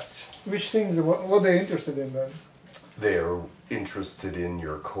of that. Which things, what are they interested in then? They are interested in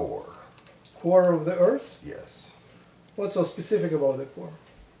your core. Core of the Earth? Yes. What's so specific about the core?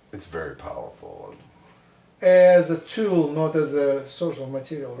 It's very powerful. As a tool, not as a source of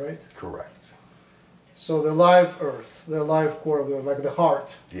material, right? Correct. So the live Earth, the live core of the Earth, like the heart.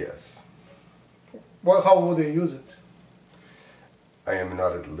 Yes. Well, how would they use it? I am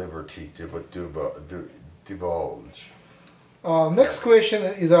not at liberty to divulge. Next question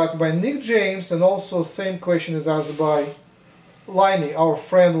is asked by Nick James, and also same question is asked by Liney, our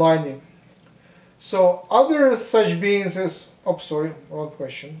friend Liney. So, other such beings as... Oh, sorry, wrong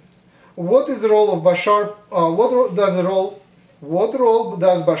question. What is the role of Bashar... What role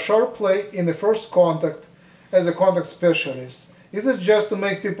does Bashar play in the first contact as a contact specialist? Is it just to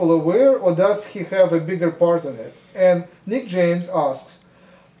make people aware, or does he have a bigger part in it? And Nick James asks,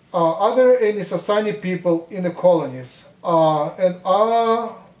 are there any Sasani people in the colonies and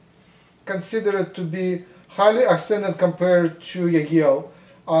are considered to be highly ascended compared to Yahyel?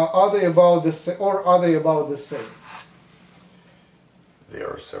 Are they about the same, or are they about the same? There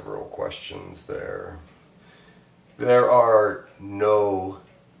are several questions there. There are no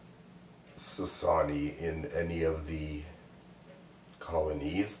Sasani in any of the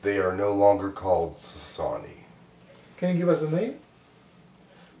colonies. They are no longer called Sasani. Can you give us a name?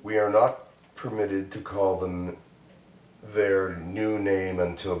 We are not permitted to call them their new name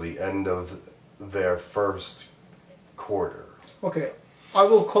until the end of their first quarter. Okay, I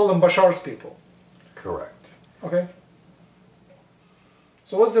will call them Bashar's people. Correct. Okay.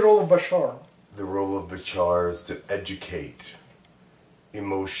 So what's the role of Bashar? The role of Bashar is to educate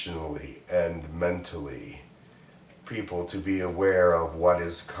emotionally and mentally people to be aware of what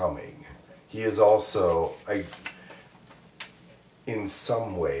is coming. He is also, in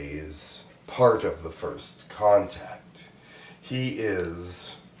some ways, part of the first contact. He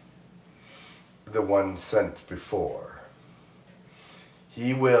is the one sent before.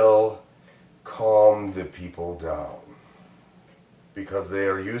 He will calm the people down because they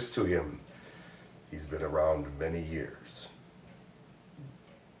are used to him. He's been around many years.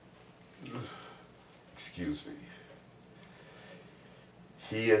 Excuse me.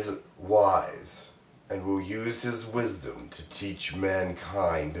 He is wise and will use his wisdom to teach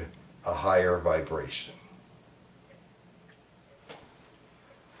mankind a higher vibration.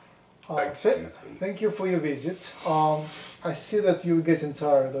 Excuse me. Thank you for your visit. I see that you're getting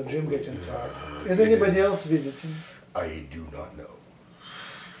tired, or Jim getting tired. Is anybody else visiting? I do not know.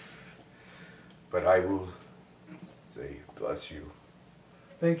 But I will say, bless you.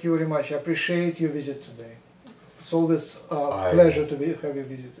 Thank you very much. I appreciate your visit today. It's always a pleasure to have you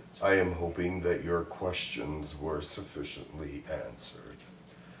visited. I am hoping that your questions were sufficiently answered.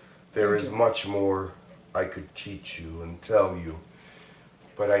 There is much more I could teach you and tell you,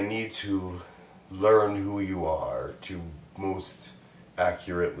 but I need to learn who you are to most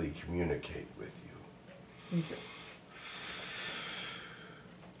accurately communicate with you. Thank you.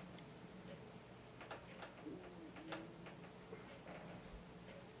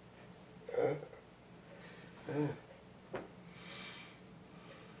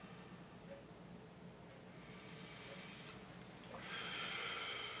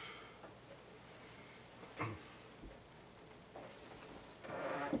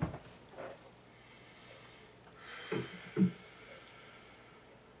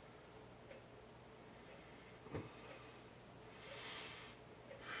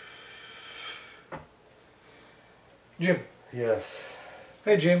 Jim. Yes.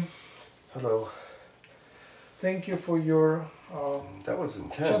 Hey, Jim. Hello. Thank you for your... that was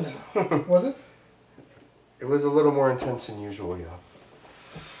intense. Was it? It was a little more intense than usual, yeah.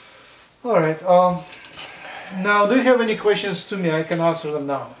 All right. Now, do you have any questions to me? I can answer them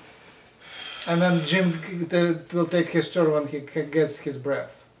now. And then Jim will take his turn when he gets his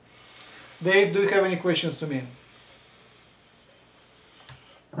breath. Dave, do you have any questions to me?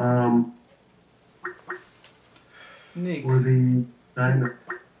 Nick. For the sign up.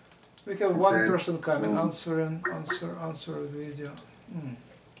 We have one person coming. Answer the video.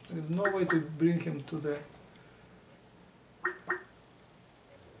 There is no way to bring him to the...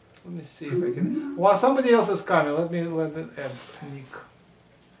 Let me see if I can... Well, somebody else is coming. Let me add Nick.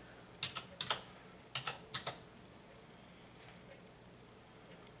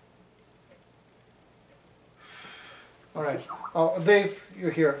 All right. Dave,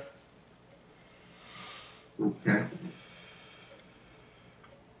 you're here. Okay.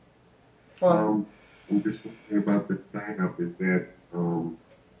 Well, I'm just wondering about the sign up. Is that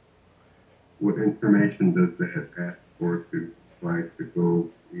what information does that ask for to apply to go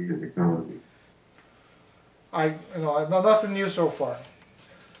in the colony? Nothing new so far.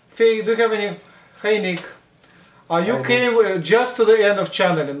 Faye, do you have any? Hey, Nick. You came just to the end of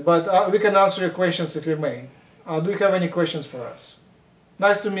channeling, but we can answer your questions if you may. Do you have any questions for us?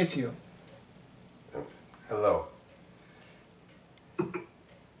 Nice to meet you. Hello.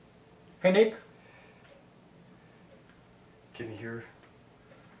 Hey, Nick. Can you hear?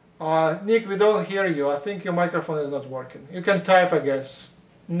 Nick, we don't hear you. I think your microphone is not working. You can type, I guess.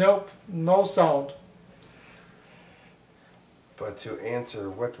 Nope, no sound. But to answer,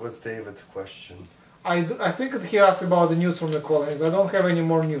 what was David's question? I think he asked about the news from the colonies. I don't have any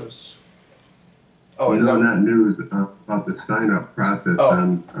more news. Oh, is that not news about the sign-up process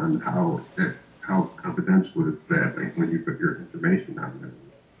on how confidential is that? Like when you put your information on there,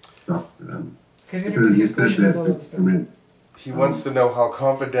 stuff. Can you repeat his question? I don't understand. He wants to know how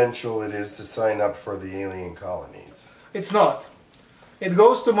confidential it is to sign up for the alien colonies. It's not. It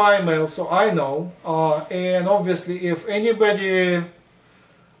goes to my email, so I know. And obviously, if anybody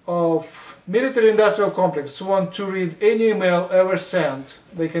of military-industrial complex want to read any email ever sent,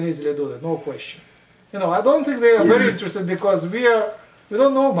 they can easily do that, no question. I don't think they are very interested because we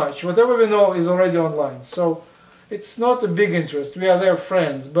don't know much. Whatever we know is already online. So it's not a big interest. We are their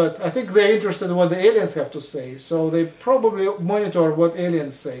friends, but I think they're interested in what the aliens have to say. So they probably monitor what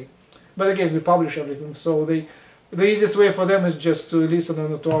aliens say. But again, we publish everything. So the easiest way for them is just to listen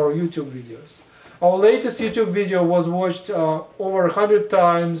to our YouTube videos. Our latest YouTube video was watched over 100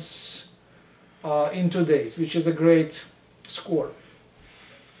 times in 2 days, which is a great score.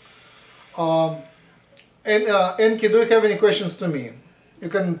 And Enki, do you have any questions to me? You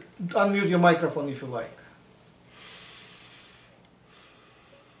can unmute your microphone if you like.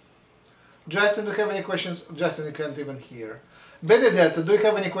 Justin, do you have any questions? Justin, you can't even hear. Benedetta, do you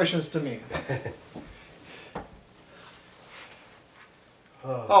have any questions to me?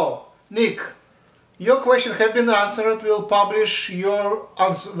 Oh, Nick, your question has been answered. We'll publish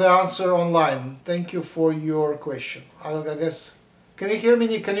the answer online. Thank you for your question. I guess, can you hear me,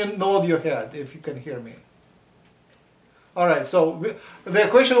 Nick? Can you nod your head if you can hear me? All right, so the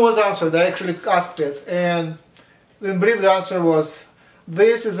question was answered. I actually asked it, and in brief, the answer was,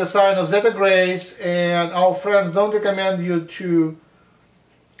 this is a sign of Zeta Grace, and our friends don't recommend you to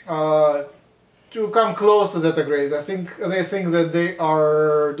come close to Zeta Grace. I think they think that they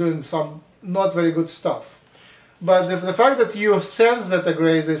are doing some not very good stuff. But the fact that you sense that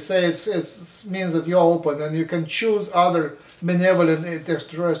grace, they say it means that you're open and you can choose other benevolent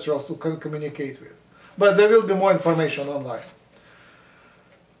extraterrestrials to communicate with. But there will be more information online.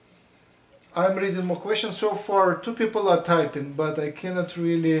 I'm reading more questions so far. 2 people are typing, but I cannot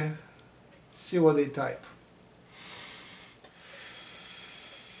really see what they type.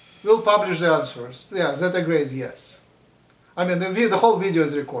 We'll publish the answers. Yeah, Zeta Grace, yes. I mean, the whole video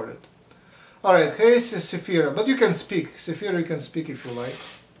is recorded. Alright, hey Sephira, but you can speak. Sephira, you can speak if you like.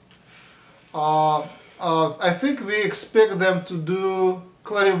 I think we expect them to do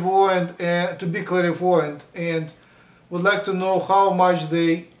clairvoyant, to be clairvoyant, and would like to know how much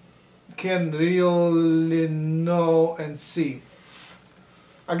they can really know and see.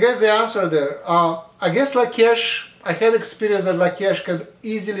 I guess the answer there. I guess Lakesh, I had experience that Lakesh can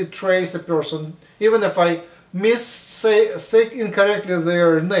easily trace a person, even if I say incorrectly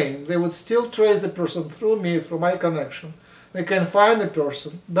their name, they would still trace the person through me, through my connection. They can find the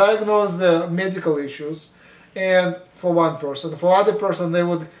person, diagnose the medical issues, and for one person. For other person, they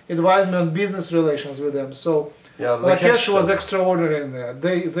would advise me on business relations with them. So yeah, Lakesh was extraordinary in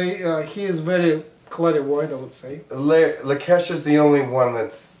that. He is very clairvoyant, I would say. Lakesh is the only one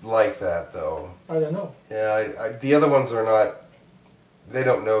that's like that, though. I don't know. Yeah, the other ones are not. They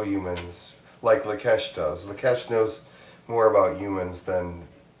don't know humans like Lakesh does. Lakesh knows more about humans than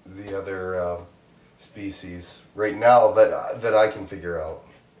the other species right now that I can figure out.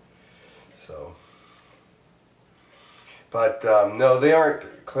 So, but no, they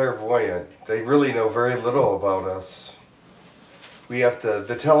aren't clairvoyant. They really know very little about us. We have to.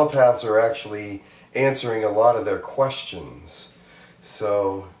 The telepaths are actually answering a lot of their questions.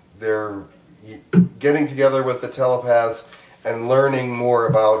 So they're getting together with the telepaths and learning more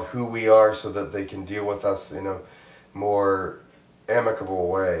about who we are so that they can deal with us in a more amicable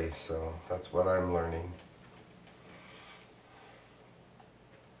way. So that's what I'm learning.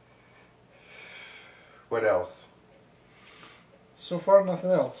 What else? So far, nothing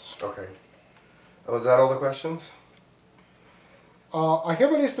else. Okay. Oh, is that all the questions? I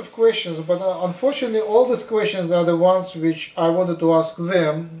have a list of questions, but unfortunately all these questions are the ones which I wanted to ask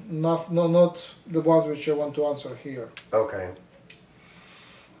them, not the ones which I want to answer here. Okay.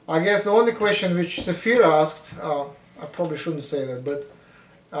 I guess the only question which Sephira asked, I probably shouldn't say that, but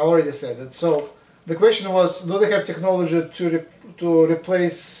I already said it. So the question was, do they have technology to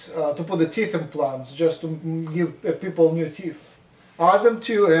replace, to put the teeth implants, just to give people new teeth? I asked them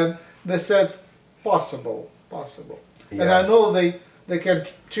to, and they said, possible. Yeah. And I know they can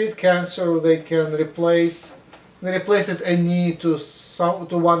treat cancer. They can replace it a knee to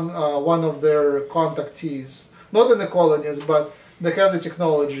one of their contactees, not in the colonies, but they have the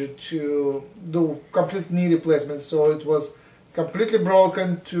technology to do complete knee replacement. So it was completely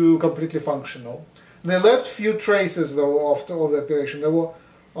broken to completely functional. They left few traces though of the operation. There were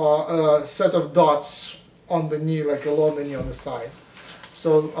a set of dots on the knee, like along the knee on the side.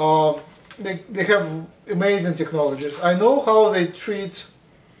 So they have amazing technologies. I know how they treat.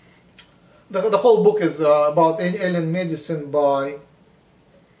 The whole book is about alien medicine by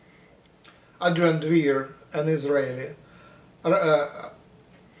Adrian Dwyer, an Israeli, a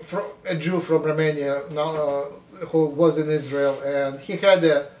Jew from Romania, who was in Israel, and he had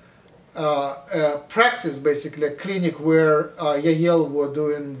a practice, basically a clinic where Yahyel were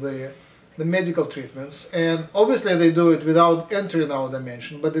doing the medical treatments, and obviously they do it without entering our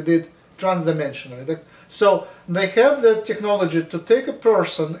dimension, but they did transdimensionally. So they have the technology to take a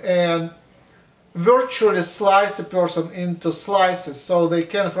person and virtually slice a person into slices, so they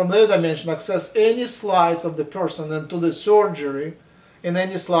can from their dimension access any slice of the person and do the surgery in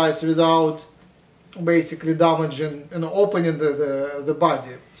any slice without basically damaging and opening the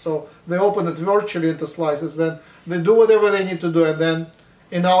body. So they open it virtually into slices, then they do whatever they need to do, and then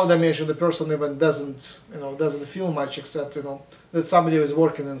in our dimension the person even doesn't feel much, except that somebody is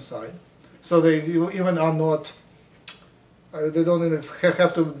working inside. So they even are not, they don't even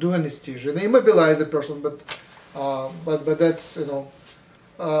have to do anesthesia. They immobilize the person, but that's,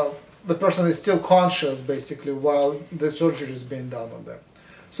 the person is still conscious basically while the surgery is being done on them.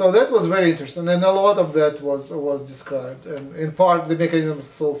 So that was very interesting, and a lot of that was described, and in part the mechanism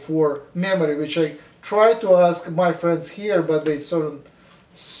for memory, which I tried to ask my friends here, but they sort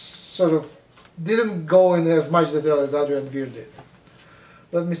of didn't go in as much detail as Adrian Dwyer did.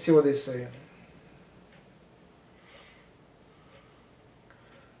 Let me see what they say.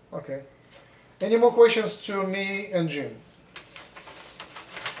 Okay. Any more questions to me and Jim?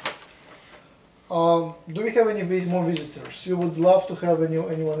 Do we have any more visitors? You would love to have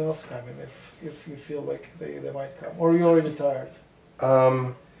anyone else coming if you feel like they might come, or you're already tired?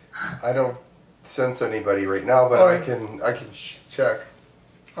 I don't sense anybody right now, but Alright. I can check.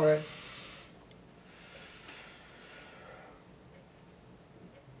 All right.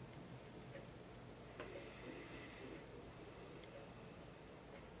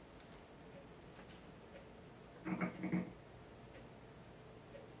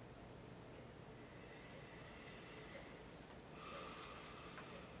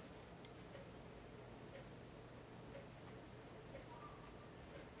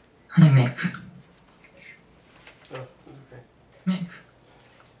 Hi, Max. Oh, that's okay. Max.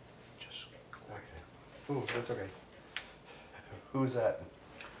 Just Okay. Ooh, that's okay. Who's that?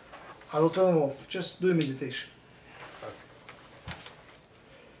 I will turn them off. Just do a meditation. Okay.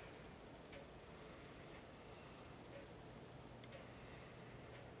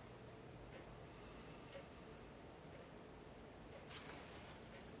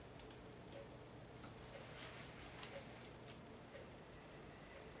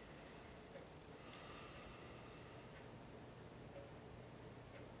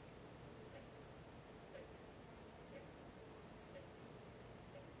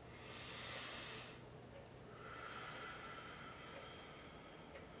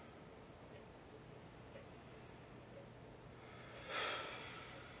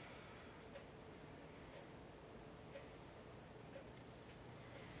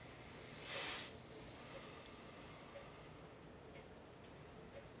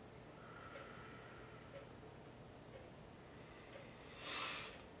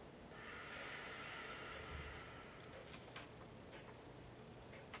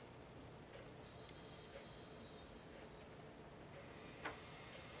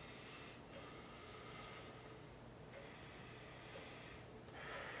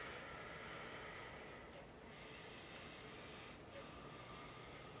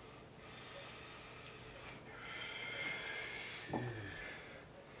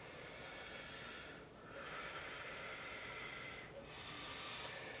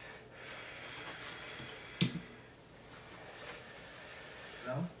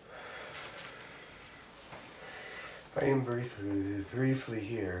 Hello? I am briefly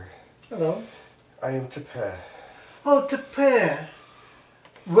here. Hello. I am Tepeh. Oh, Tepeh.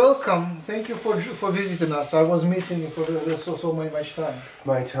 Welcome. Thank you for visiting us. I was missing you for so much time.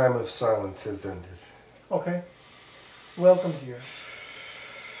 My time of silence has ended. Okay. Welcome here.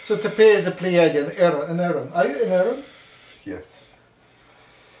 So Tepeh is a Pleiadian, Erran. Are you an Erran? Yes.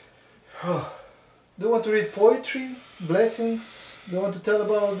 Do you want to read poetry? Blessings? Do you want to tell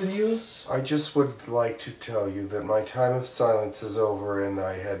about the news? I just would like to tell you that my time of silence is over and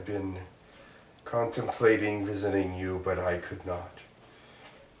I had been contemplating visiting you, but I could not.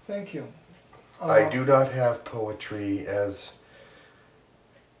 Thank you. I do not have poetry as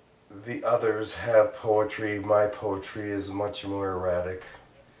the others have poetry. My poetry is much more erratic.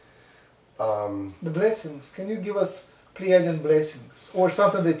 The blessings. Can you give us Pleiadian blessings? Or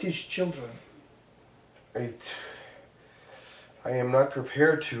something they teach children? I am not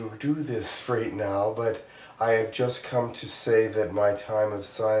prepared to do this right now, but I have just come to say that my time of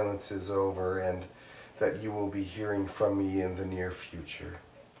silence is over and that you will be hearing from me in the near future.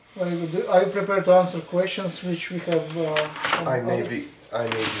 Very good. Are you prepared to answer questions which we have? I may be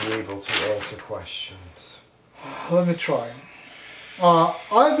able to answer questions. Let me try.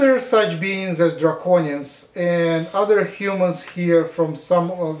 Are there such beings as draconians and other humans here from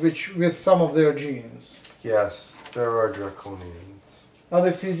with some of their genes? Yes, there are draconians. Are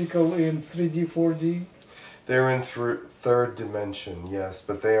they physical in 3D, 4D? They're in third dimension, yes,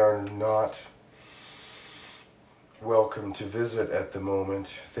 but they are not welcome to visit at the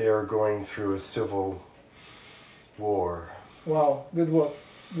moment. They are going through a civil war. Wow, with what?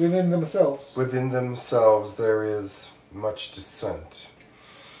 Within themselves? Within themselves there is much dissent.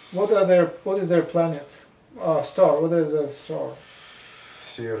 What is their planet? Star, what is their star?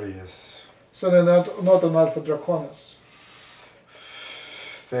 Sirius. So they're not an Alpha Draconis.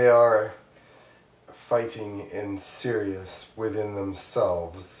 They are fighting in Sirius within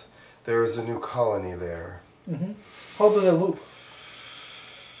themselves. There is a new colony there. Mm-hmm. How do they look?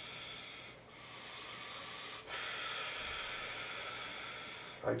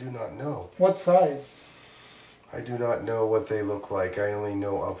 I do not know. What size? I do not know what they look like. I only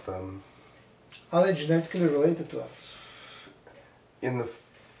know of them. Are they genetically related to us? In the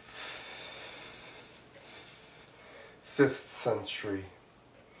 5th century.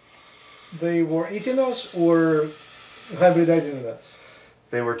 They were eating us or hybridizing with us?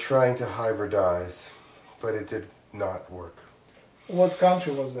 They were trying to hybridize, but it did not work. What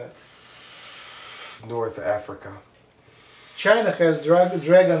country was that? North Africa. China has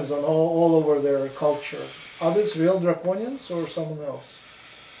dragons on all over their culture. Are these real draconians or someone else?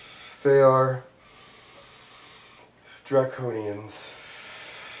 They are Draconians,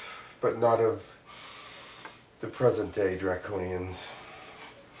 but not of the present day Draconians.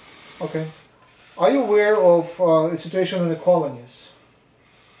 Okay. Are you aware of the situation in the colonies?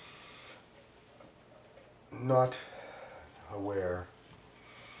 Not aware.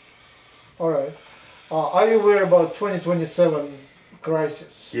 All right. Are you aware about 2027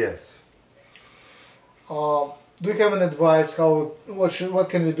 crisis? Yes. Do you have an advice how what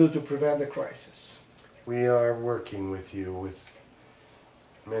can we do to prevent the crisis? We are working with you with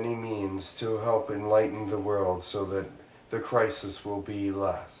many means to help enlighten the world so that the crisis will be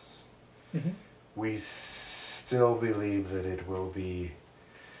less. Mm-hmm. We still believe that it will be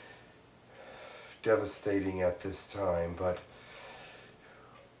devastating at this time, but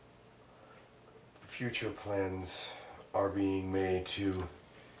future plans are being made to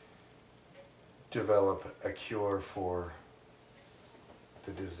develop a cure for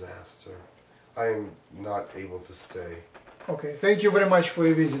the disaster. I am not able to stay. Okay, thank you very much for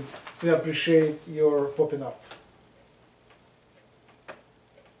your visit. We appreciate your popping up.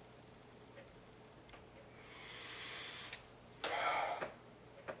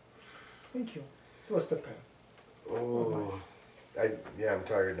 Thank you. It was Tepeh. Oh, nice. Yeah, I'm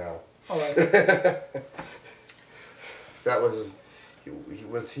tired now. All right. That was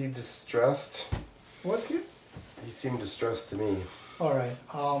he distressed? Was he? He seemed distressed to me. All right.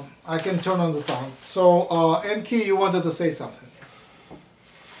 I can turn on the sound. So, Enki, you wanted to say something.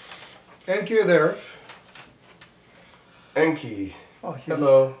 Enki, you there? Enki. Oh,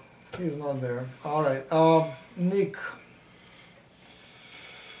 Hello. He's not there. All right. Nick.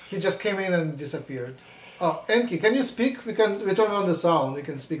 He just came in and disappeared. Enki, can you speak? We turn on the sound. You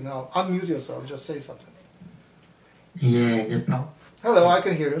can speak now. Unmute yourself. Just say something. Yeah, about. Hello, I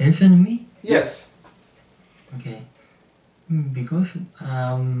can hear you. Listen to me? Yes. Okay. Because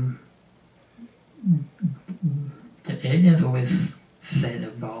the aliens always said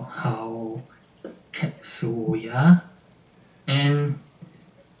about how capsule we are, and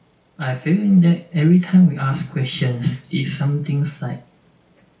I feel that every time we ask questions, it's something like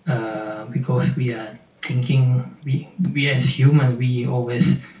because we are thinking, we as humans, we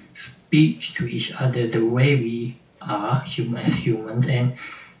always speak to each other the way we are as humans, and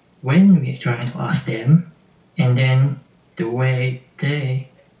when we're trying to ask them, and then the way they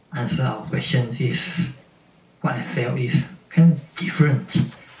answer our questions is what I felt is kind of different.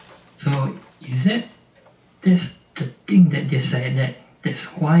 So is that's the thing that they say, that's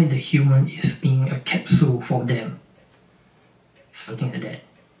why the human is being a capsule for them? Something like that.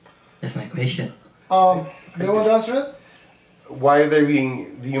 That's my question. Do you want to answer it? Why are the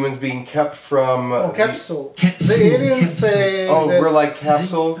humans being kept from... capsule. The aliens say... Oh, we're like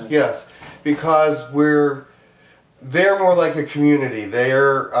capsules? Yes. Because they're more like a community.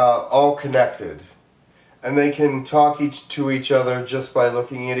 They're all connected. And they can talk to each other just by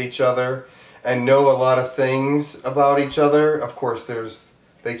looking at each other and know a lot of things about each other. Of course,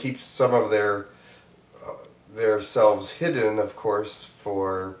 they keep some of their selves hidden, of course,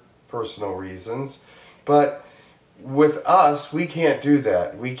 for personal reasons. But with us, we can't do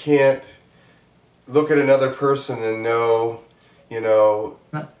that. We can't look at another person and know,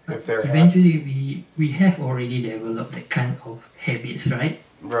 if they're eventually we have already developed that kind of habits, right?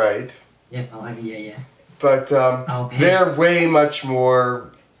 Right. Yeah. But they're way much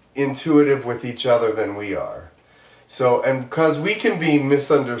more intuitive with each other than we are. So, and because we can be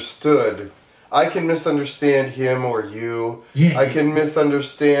misunderstood, I can misunderstand him or you. Yeah. I can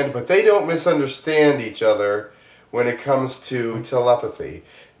misunderstand, but they don't misunderstand each other when it comes to telepathy.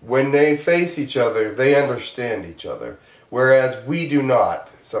 When they face each other, they understand each other. Whereas we do not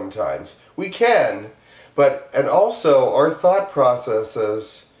sometimes. We can, and also our thought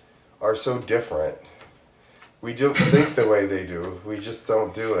processes are so different. We don't think the way they do. We just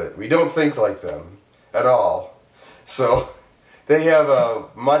don't do it. We don't think like them at all. So they have a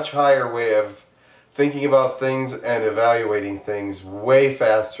much higher way of thinking about things and evaluating things way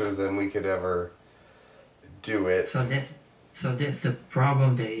faster than we could ever do it. So that's the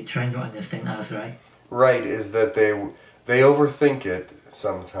problem. They trying to understand us, right? Right, is that they overthink it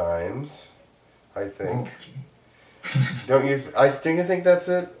sometimes, I think. Okay. Don't you think that's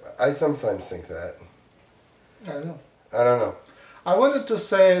it? I sometimes think that. I don't know. I don't know. I wanted to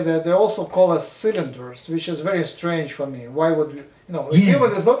say that they also call us cylinders, which is very strange for me. Why would we, a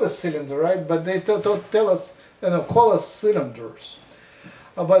human is not a cylinder, right? But they tell us, call us cylinders.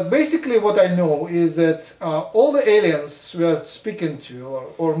 But basically what I know is that all the aliens we are speaking to,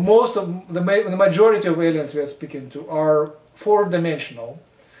 or most of the majority of aliens we are speaking to, are four-dimensional.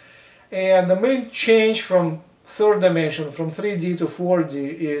 And the main change from third dimension, from 3D to 4D,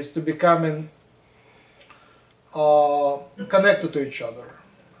 is to becoming connected to each other.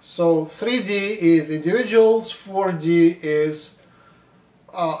 So 3D is individuals, 4D is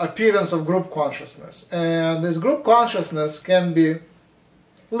appearance of group consciousness. And this group consciousness can be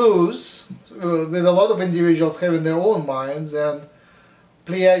loose, with a lot of individuals having their own minds, and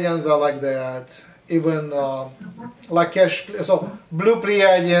Pleiadians are like that. Even Lakesh, so blue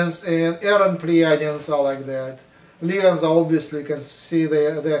Pleiadians and Erran Pleiadians are like that. Lyrans are obviously, you can see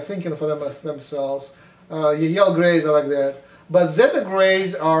they're thinking for themselves. Yahyel Greys are like that. But Zeta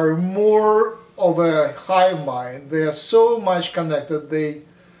Greys are more of a hive mind. They are so much connected.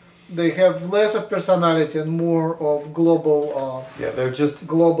 They have less of personality and more of global. They're just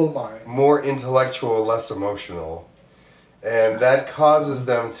global mind. More intellectual, less emotional, and that causes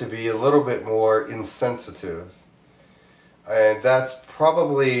them to be a little bit more insensitive. And that's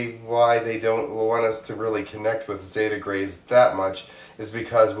probably why they don't want us to really connect with Zeta Greys that much, is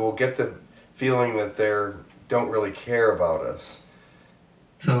because we'll get the feeling that they don't really care about us.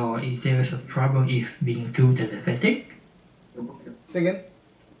 So is there a problem if being too telepathic? Say again?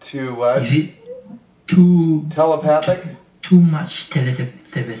 Too what? Is it too telepathic? Too much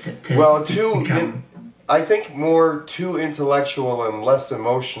telepathic. Well, I think more too intellectual and less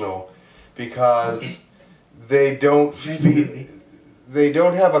emotional, because they don't feel, they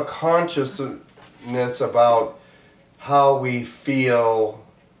don't have a consciousness about how we feel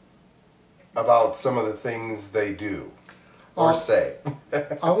about some of the things they do or say.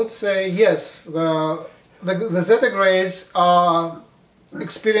 I would say yes. The Zeta Greys are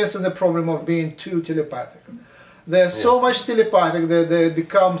experiencing the problem of being too telepathic. They're so much telepathic that they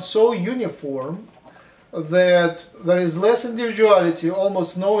become so uniform that there is less individuality,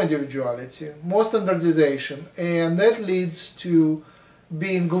 almost no individuality, more standardization, and that leads to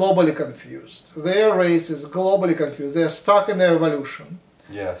being globally confused. Their race is globally confused. They are stuck in their evolution.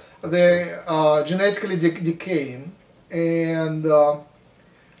 Yes. They are genetically decaying, and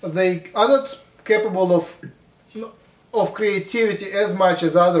they are not capable of creativity as much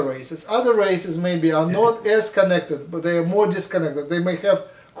as other races. Other races maybe are not as connected, but they are more disconnected. They may have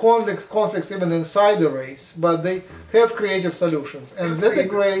conflicts even inside the race, but they have creative solutions. And Zeta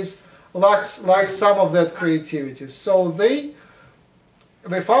Greys lack some of that creativity. So they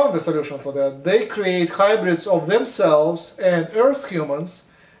found the solution for that. They create hybrids of themselves and Earth humans,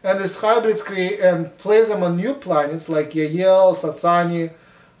 and these hybrids create and place them on new planets like Yahyel, Sasani,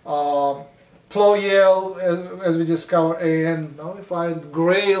 Ployel, as we discover, and now we find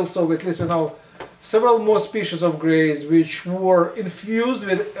Grail, so at least we know several more species of Greys which were infused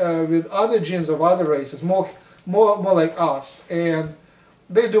with other genes of other races, more like us, and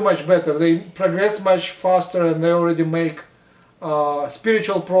they do much better. They progress much faster, and they already make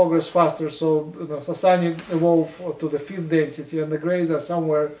spiritual progress faster. So Sasani evolve to the 5th density, and the Greys are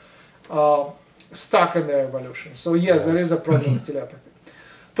somewhere stuck in their evolution. So yes, there is a problem with telepathy.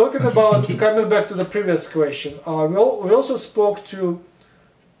 Talking about, coming back to the previous question, we also spoke to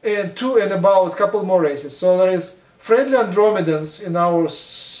and about a couple more races. So there is friendly Andromedans in our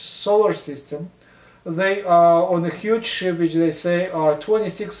solar system. They are on a huge ship which they say are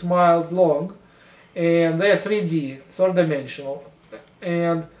 26 miles long, and they are 3D, third dimensional.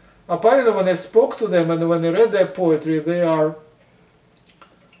 And apparently when I spoke to them and when I read their poetry, they are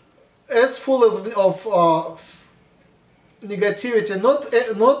as full of negativity,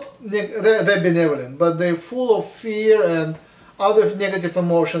 they're benevolent, but they're full of fear and other negative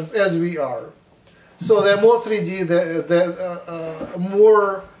emotions as we are. So they're more 3D,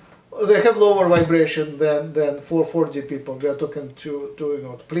 they have lower vibration than 4D people. We are talking to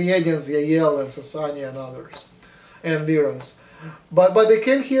Pleiadians, Yahyel and Sasani and others, and Lyrans. But they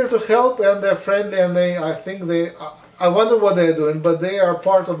came here to help, and they're friendly, and I wonder what they're doing, but they are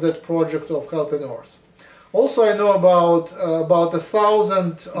part of that project of helping Earth. Also, I know about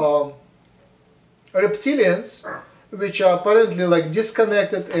 1,000 reptilians, which are apparently like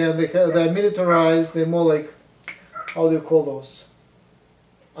disconnected, and they're militarized. They're more like, how do you call those?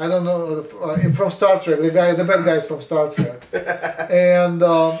 I don't know, from Star Trek. The bad guys from Star Trek, and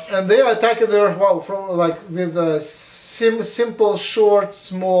they are attacking the Earth with simple, short,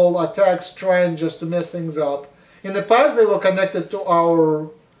 small attacks, trying just to mess things up. In the past, they were connected to our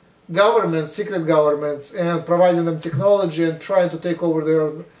governments, secret governments, and providing them technology and trying to take over the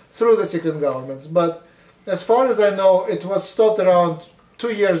Earth through the secret governments. But as far as I know, it was stopped around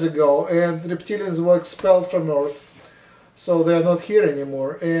 2 years ago, and reptilians were expelled from Earth. So they are not here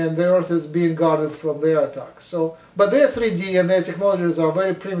anymore, and the Earth is being guarded from their attacks. But they are 3D, and their technologies are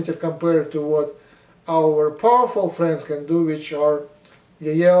very primitive compared to what our powerful friends can do, which are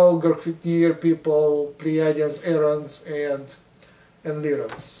Yahyel, Girk Fitneer people, Pleiadians, Errans, and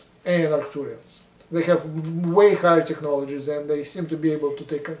Lyrans, and Arcturians. They have way higher technologies, and they seem to be able to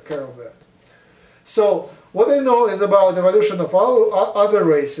take care of that. So what I know is about evolution of all other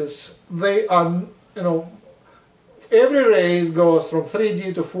races. They are, every race goes from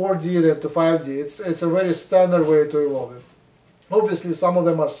 3D to 4D, then to 5D. It's a very standard way to evolve it. Obviously, some of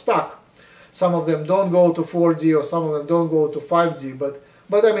them are stuck. Some of them don't go to 4D, or some of them don't go to 5D.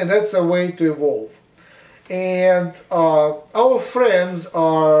 But I mean, that's a way to evolve. And our friends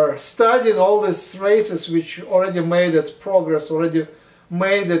are studying all these races which already made that progress, already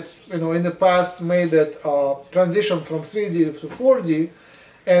made it, in the past, made that transition from 3D to 4D,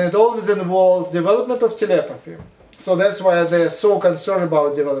 and it always involves development of telepathy. So that's why they're so concerned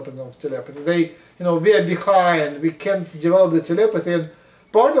about development of telepathy. They, we are behind, we can't develop the telepathy, and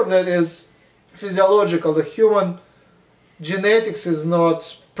part of that is physiological. The human genetics is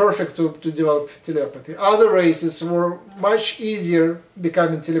not perfect to develop telepathy. Other races were much easier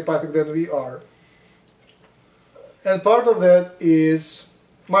becoming telepathic than we are. And part of that is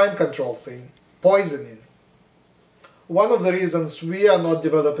mind control thing, poisoning. One of the reasons we are not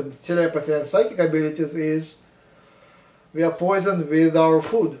developing telepathy and psychic abilities is we are poisoned with our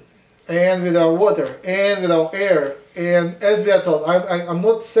food, and with our water, and with our air. And as we are told, I'm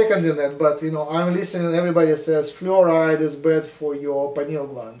not seconding that, but I'm listening. Everybody says fluoride is bad for your pineal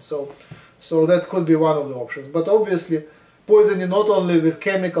gland, so that could be one of the options. But obviously, poisoning not only with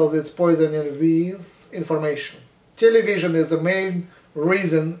chemicals, it's poisoning with information. Television is the main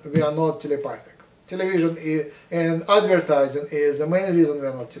reason we are not telepathic. Television and advertising is the main reason we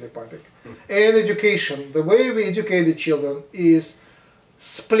are not telepathic. And education, the way we educate the children is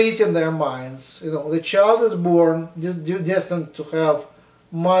splitting their minds. The child is born destined to have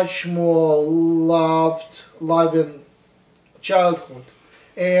much more loving childhood.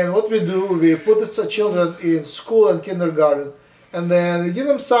 And what we do, we put the children in school and kindergarten, and then we give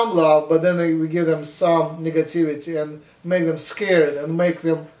them some love, but then we give them some negativity and make them scared and make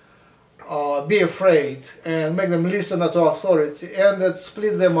them be afraid and make them listen to authority, and that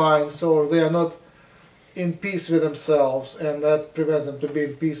splits their minds, so they are not in peace with themselves, and that prevents them to be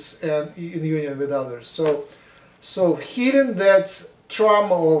in peace and in union with others. So healing that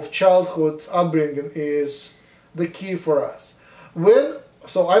trauma of childhood upbringing is the key for us.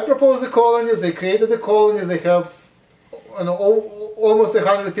 So I proposed the colonies, they created the colonies, they have almost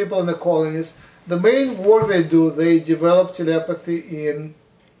 100 people in the colonies. The main work they do, they develop telepathy in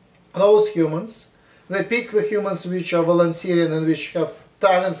those humans. They pick the humans which are volunteering and which have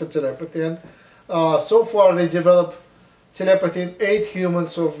talent for telepathy, and so far they developed telepathy in 8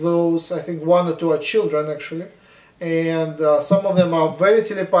 humans. Of those, I think 1 or 2 are children actually, and some of them are very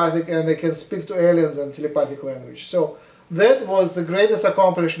telepathic and they can speak to aliens in telepathic language. So that was the greatest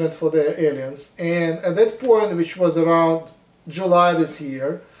accomplishment for the aliens, and at that point, which was around July this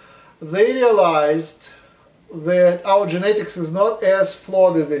year, they realized that our genetics is not as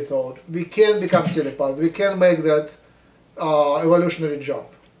flawed as they thought. We can become telepath, we can make that evolutionary jump.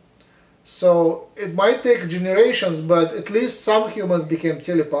 So it might take generations, but at least some humans became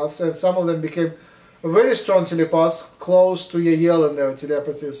telepaths, and some of them became very strong telepaths, close to Yahyel in their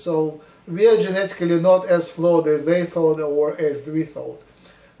telepathy. So we are genetically not as flawed as they thought or as we thought.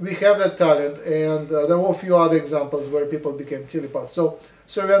 We have that talent, and there were a few other examples where people became telepaths. So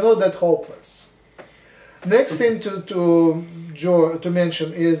we are not that hopeless. Next thing to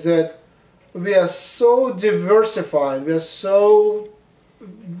mention is that we are so diversified. We are so,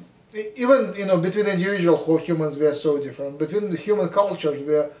 even between individual humans, we are so different. Between the human cultures,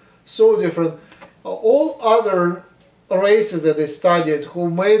 we are so different. All other races that they studied who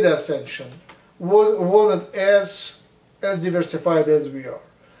made the ascension weren't as diversified as we are.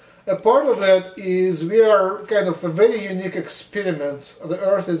 A part of that is we are kind of a very unique experiment. The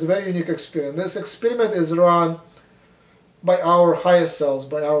Earth is a very unique experiment. This experiment is run by our higher selves,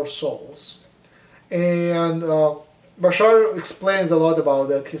 by our souls. And Bashar explains a lot about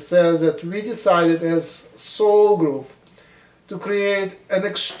that. He says that we decided as soul group to create an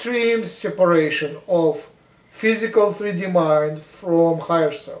extreme separation of physical 3D mind from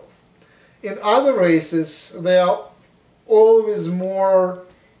higher self. In other races, they are always more,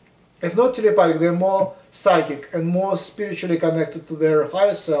 if not telepathic, they're more psychic and more spiritually connected to their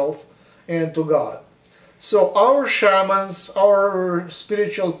higher self and to God. So our shamans, our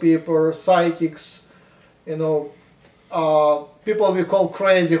spiritual people, psychics, people we call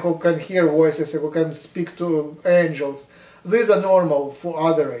crazy, who can hear voices, who can speak to angels, these are normal for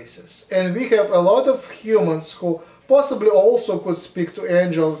other races. And we have a lot of humans who possibly also could speak to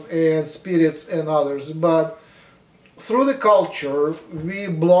angels and spirits and others, but through the culture, we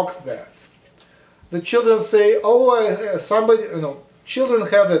block that. The children say, oh, somebody, children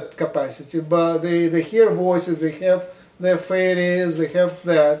have that capacity, but they hear voices, they have their fairies, they have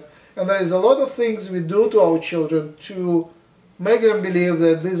that. And there is a lot of things we do to our children to make them believe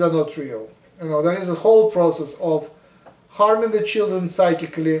that these are not real. You know, there is a whole process of harming the children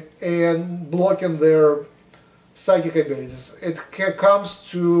psychically and blocking their psychic abilities. It comes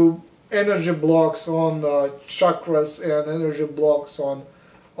to energy blocks on chakras and energy blocks on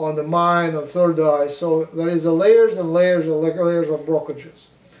the mind, on third eye. So there is a layers and layers and layers of blockages.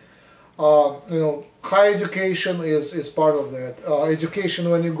 You know, high education is part of that. Education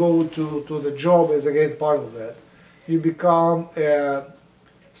when you go to the job is again part of that. You become a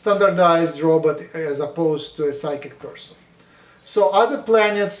standardized robot as opposed to a psychic person. So other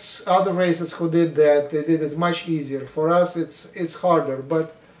planets, other races who did that, they did it much easier. For us, it's harder,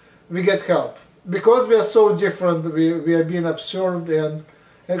 but we get help. Because we are so different, we are being observed, and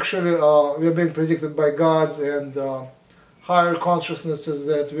actually we are being predicted by gods and higher consciousnesses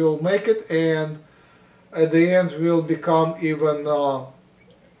that will make it, and at the end will become even,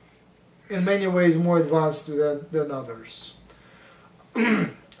 in many ways, more advanced than others.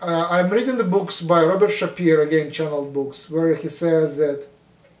 I'm reading the books by Robert Shapiro, again channeled books, where he says that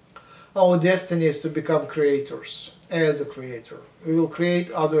our destiny is to become creators as a creator. We will create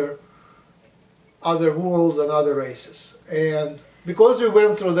other worlds and other races. And because we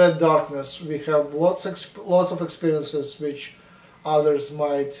went through that darkness, we have lots of experiences which others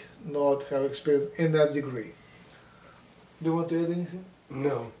might not have experienced in that degree. Do you want to add anything?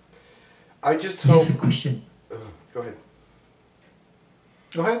 No. I just hope... Here's a question. Go ahead.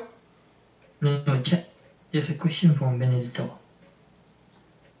 Go ahead. No, chat. There's a question from Benedito.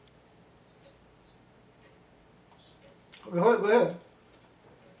 Go ahead.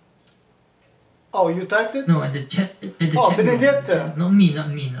 Oh, you typed it? No, at the chat. Oh, Benedetta. Not me.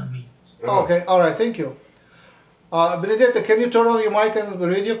 Oh, okay, all right, thank you. Benedetta, can you turn on your mic and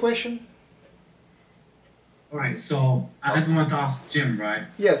read your question? All right, so I just want to ask Jim, right?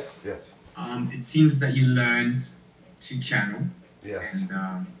 Yes. Yes. It seems that you learned to channel. Yes.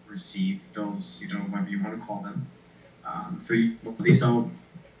 And receive those, whatever you want to call them. So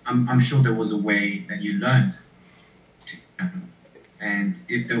I'm sure there was a way that you learned to channel. And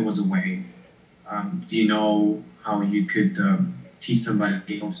if there was a way, do you know how you could teach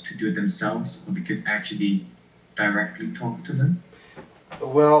somebody else to do it themselves, or they could actually directly talk to them?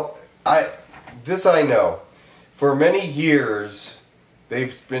 Well, I know. For many years,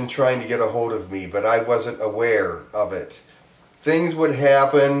 they've been trying to get a hold of me, but I wasn't aware of it. Things would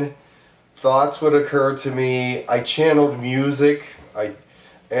happen, thoughts would occur to me. I channeled music,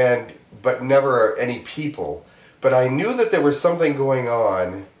 but never any people. But I knew that there was something going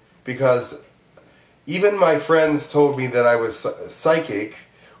on because even my friends told me that I was psychic,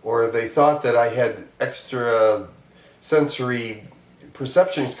 or they thought that I had extra sensory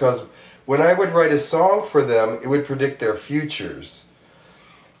perceptions, because when I would write a song for them, it would predict their futures.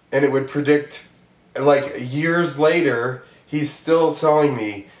 And it would predict, like years later, he's still telling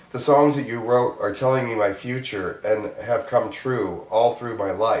me, the songs that you wrote are telling me my future and have come true all through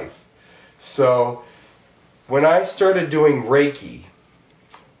my life. So when I started doing Reiki,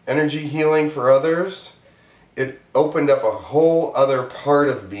 energy healing for others, it opened up a whole other part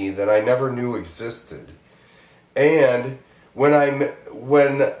of me that I never knew existed. And when I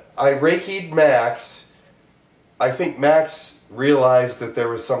Reiki'd Max, I think Max realized that there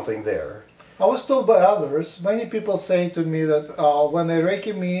was something there. I was told by others, many people say to me that when they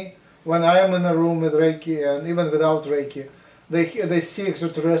Reiki me, when I am in a room with Reiki and even without Reiki, they see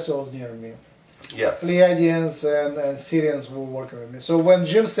extraterrestrials near me. Yes. Pleiadians and Sirians were working with me. So when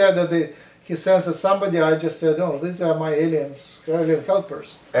Jim said that he senses somebody, I just said, oh, these are my alien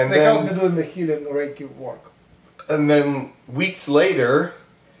helpers. And they help me doing the healing Reiki work. And then weeks later,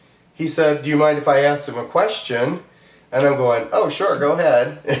 he said, do you mind if I ask him a question? And I'm going, oh, sure, go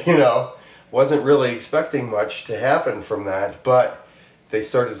ahead. Wasn't really expecting much to happen from that, but they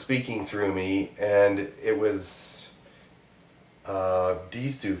started speaking through me, and it was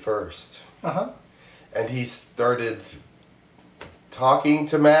Deestu first. Uh-huh. And he started talking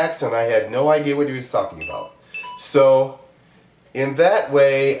to Max, and I had no idea what he was talking about. So in that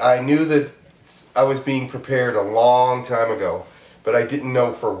way, I knew that I was being prepared a long time ago, but I didn't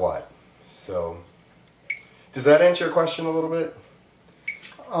know for what. So does that answer your question a little bit?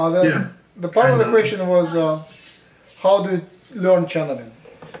 Yeah. The part of the question was, how do you learn channeling?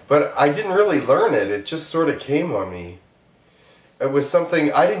 But I didn't really learn it. It just sort of came on me. It was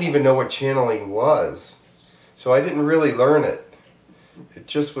something, I didn't even know what channeling was. So I didn't really learn it. It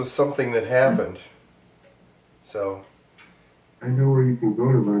just was something that happened. So. I know where you can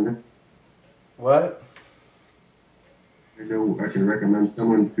go to learn it. What? I know can recommend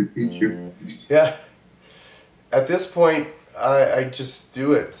someone to teach you. Yeah. At this point, I just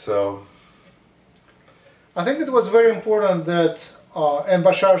do it, so. I think it was very important that, and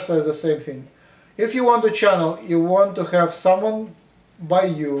Bashar says the same thing, if you want to channel, you want to have someone by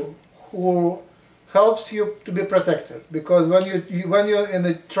you who helps you to be protected, because when you're in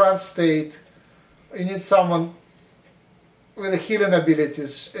a trance state, you need someone with the healing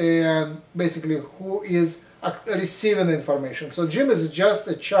abilities and basically who is receiving information. So Jim is just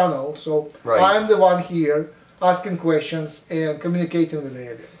a channel, so right. I'm the one here asking questions and communicating with the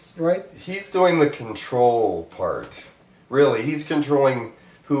aliens, right? He's doing the control part. Really, he's controlling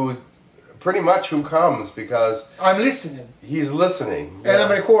pretty much who comes, because I'm listening. He's listening. And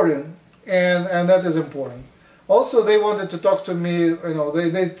I'm recording, and that is important. Also, they wanted to talk to me,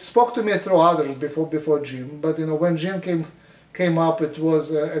 they spoke to me through others before Jim, but when Jim came up, it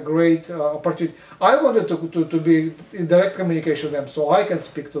was a great opportunity. I wanted to be in direct communication with them so I can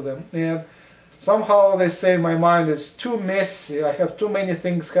speak to them, and somehow they say my mind is too messy, I have too many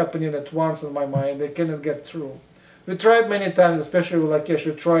things happening at once in my mind, they cannot get through. We tried many times, especially with Lakesh,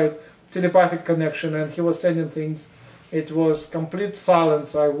 we tried telepathic connection, and he was sending things. It was complete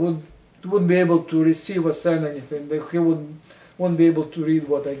silence. I wouldn't be able to receive or send anything. He wouldn't be able to read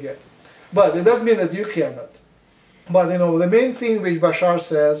what I get. But it doesn't mean that you cannot. But the main thing which Bashar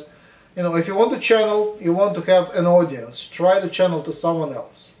says, if you want to channel, you want to have an audience. Try to channel to someone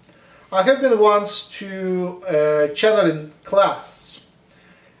else. I have been once to a channeling class,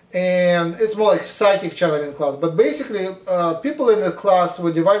 and it's more like psychic channeling class. But basically, people in the class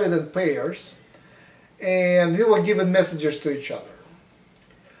were divided in pairs, and we were given messages to each other.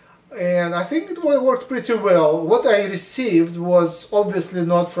 And I think it worked pretty well. What I received was obviously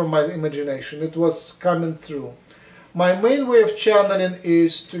not from my imagination. It was coming through. My main way of channeling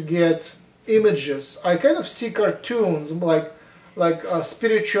is to get images. I kind of see cartoons, like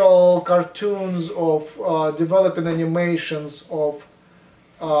spiritual cartoons of developing animations of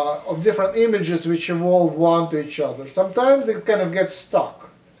different images which evolve one to each other. Sometimes it kind of gets stuck,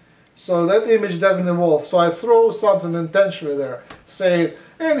 so that image doesn't evolve. So I throw something intentionally there, say,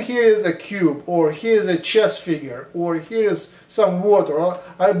 and here is a cube, or here is a chess figure, or here is some water.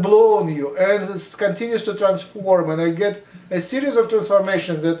 I blow on you, and it continues to transform, and I get a series of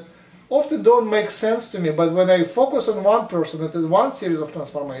transformations that often don't make sense to me, but when I focus on one person, it is one series of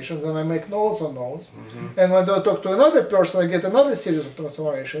transformations, and I make notes on notes. And when I talk to another person, I get another series of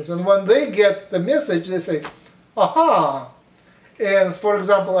transformations. And when they get the message, they say, aha! And for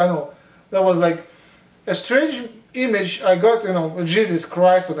example, I know there was like a strange image I got, Jesus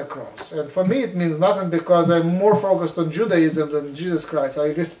Christ on the cross. And for me, it means nothing because I'm more focused on Judaism than Jesus Christ.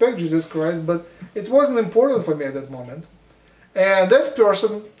 I respect Jesus Christ, but it wasn't important for me at that moment. And that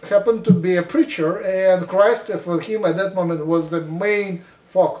person happened to be a preacher, and Christ for him at that moment was the main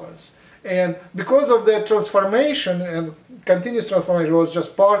focus. And because of that transformation, and continuous transformation was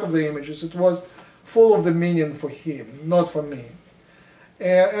just part of the images, it was full of the meaning for him, not for me.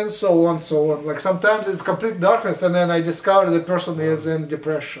 And so on, so on. Like sometimes it's complete darkness, and then I discover the person is in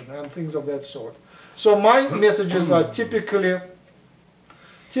depression and things of that sort. So my messages are typically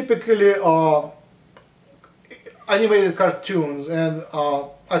animated cartoons, and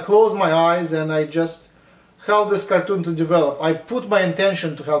I close my eyes and I just help this cartoon to develop. I put my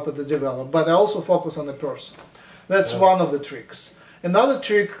intention to help it to develop, but I also focus on the person. That's one of the tricks. Another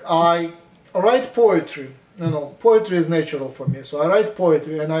trick, I write poetry. Poetry is natural for me, so I write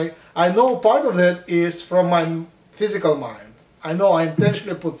poetry, and I know part of that is from my physical mind. I know I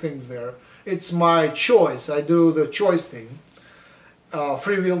intentionally put things there. It's my choice. I do the choice thing,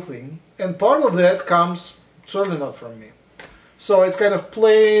 free will thing, and part of that comes certainly not from me. So it's kind of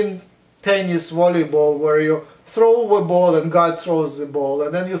playing tennis, volleyball, where you throw a ball and God throws the ball,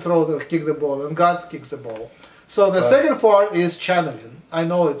 and then you kick the ball and God kicks the ball. So the second part is channeling. I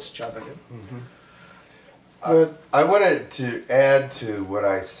know it's channeling. I wanted to add to what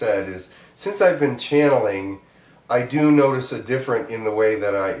I said is, since I've been channeling, I do notice a difference in the way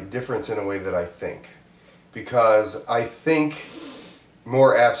that I think, because I think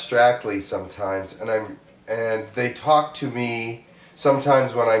more abstractly sometimes, and they talk to me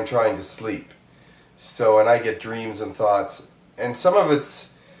sometimes when I'm trying to sleep. So, and I get dreams and thoughts, and some of it's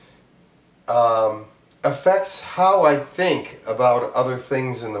affects how I think about other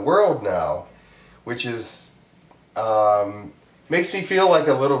things in the world now, which is makes me feel like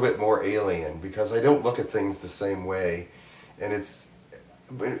a little bit more alien, because I don't look at things the same way, and it's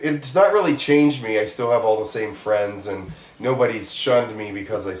not really changed me. I still have all the same friends, and nobody's shunned me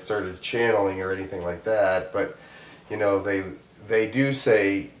because I started channeling or anything like that. But they do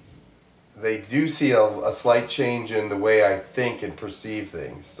say they do see a slight change in the way I think and perceive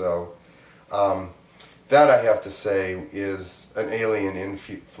things. So that, I have to say, is an alien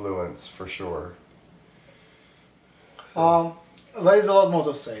influence for sure. So. There is a lot more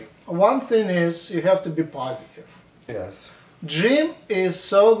to say. One thing is you have to be positive. Yes. Jim is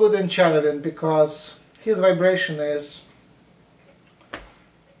so good in channeling because his vibration is,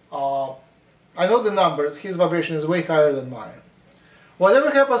 I know the number, his vibration is way higher than mine.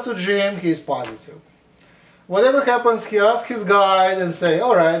 Whatever happens to Jim, he is positive. Whatever happens, he asks his guide and say,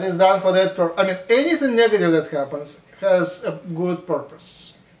 all right, it's done for that purpose. I mean, anything negative that happens has a good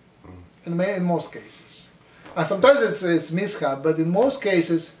purpose, in most cases. And sometimes it's mishap, but in most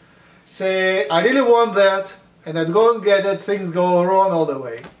cases, say, I really want that, and I go and get it, things go wrong all the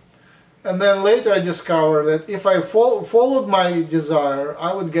way. And then later I discover that if I followed my desire,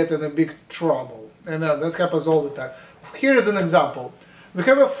 I would get in a big trouble. And that happens all the time. Here is an example. We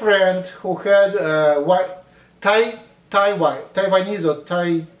have a friend who had a Taiwanese or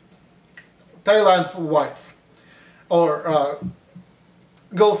Thailand wife, or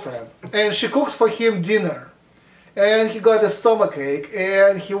girlfriend. And she cooked for him dinner. And he got a stomachache,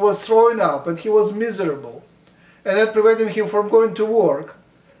 and he was throwing up, and he was miserable. And that prevented him from going to work.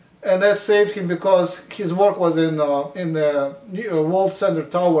 And that saved him because his work was in the World Center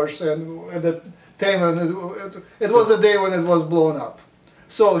Towers, and at the time, it was the day when it was blown up.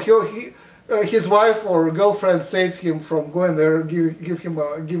 So his wife or girlfriend saved him from going there,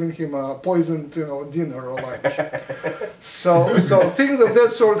 giving him a poisoned, dinner or lunch. So things of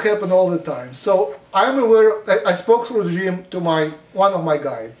that sort happen all the time. So I'm aware. I spoke through the dream to one of my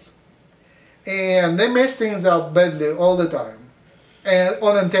guides, and they mess things up badly all the time, and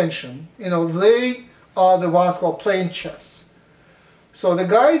on intention. They are the ones who are playing chess. So the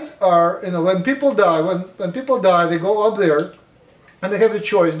guides are, when people die, when people die, they go up there. And they have the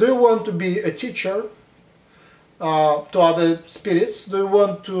choice. Do you want to be a teacher to other spirits? Do you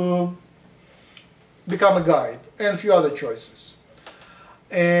want to become a guide? And a few other choices.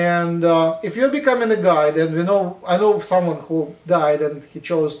 And if you're becoming a guide, and I know someone who died and he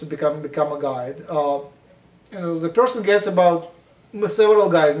chose to become a guide. The person gets about several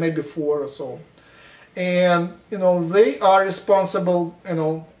guides, maybe 4 or so, and they are responsible,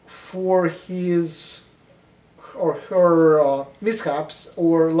 for his or her mishaps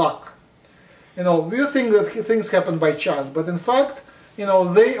or luck. We think that things happen by chance, but in fact,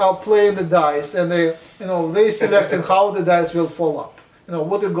 they are playing the dice, and they selecting how the dice will fall up.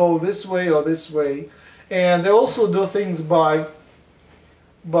 Would it go this way or this way? And they also do things by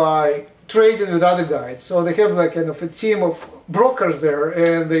trading with other guides. So they have like kind of a team of brokers there,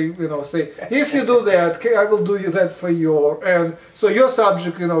 and they say, if you do that, I will do that for you, and so your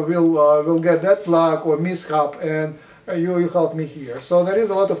subject will get that luck or mishap, and you help me here. So there is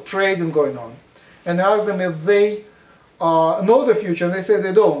a lot of trading going on. And I ask them if they know the future, and they say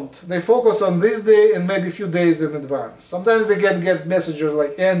they don't. They focus on this day and maybe a few days in advance. Sometimes they get messengers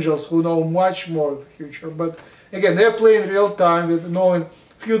like angels who know much more of the future, but again, they're playing real time with knowing a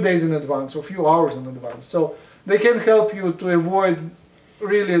few days in advance or a few hours in advance. So they can help you to avoid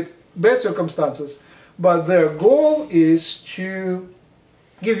really bad circumstances, but their goal is to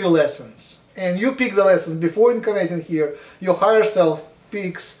give you lessons. And you pick the lessons before incarnating here. Your higher self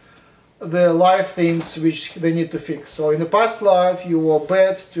picks the life things which they need to fix. So in the past life you were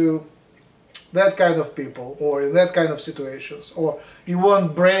bad to that kind of people, or in that kind of situations, or you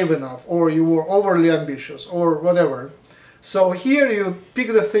weren't brave enough, or you were overly ambitious, or whatever. So here you pick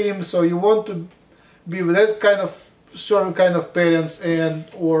the theme, so you want to be with that kind of certain kind of parents, and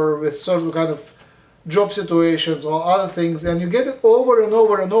or with certain kind of job situations or other things, and you get it over and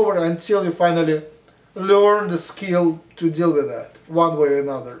over and over until you finally learn the skill to deal with that one way or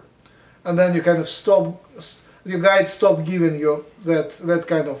another. And then you kind of your guide stop giving you that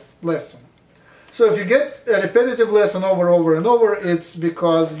kind of lesson. So if you get a repetitive lesson over and over, it's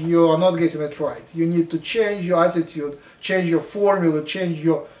because you are not getting it right. You need to change your attitude, change your formula, change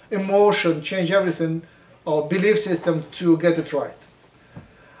your emotion, change everything, or belief system to get it right.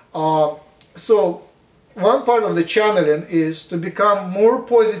 So one part of the channeling is to become more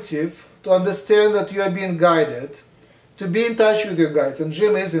positive, to understand that you are being guided, to be in touch with your guides. And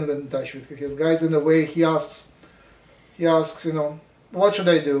Jim is in touch with his guides in a way he asks, what should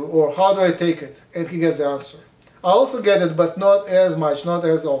I do, or how do I take it? And he gets the answer. I also get it, but not as much, not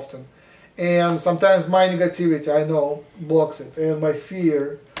as often. And sometimes my negativity, I know, blocks it, and my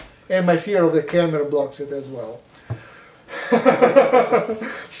fear of the camera blocks it as well.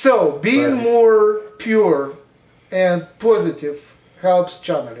 So being more pure and positive helps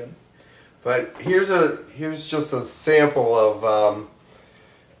channeling. But here's just a sample of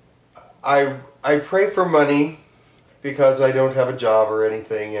I pray for money because I don't have a job or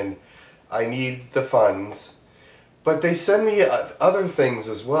anything, and I need the funds. But they send me other things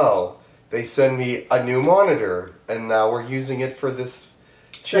as well. They send me a new monitor, and now we're using it for this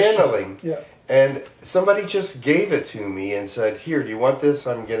channeling. Yeah. And somebody just gave it to me and said, "Here, do you want this?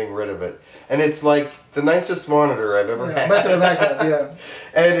 I'm getting rid of it." And it's like the nicest monitor I've ever had. Better than I have, yeah.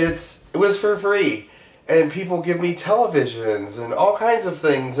 And it was for free. And people give me televisions and all kinds of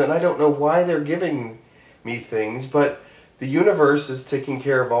things, and I don't know why they're giving me things, but the universe is taking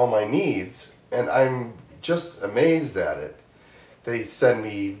care of all my needs, and I'm just amazed at it. They send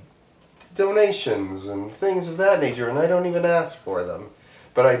me donations and things of that nature, and I don't even ask for them.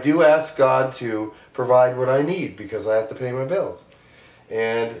 But I do ask God to provide what I need because I have to pay my bills.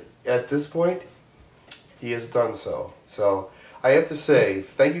 And at this point, He has done so. So I have to say,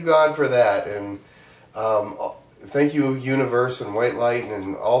 thank you, God, for that. And thank you, universe and white light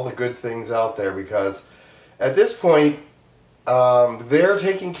and all the good things out there, because at this point, they're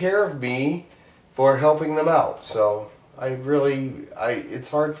taking care of me for helping them out. So it's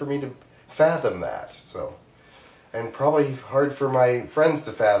hard for me to fathom that. So, and probably hard for my friends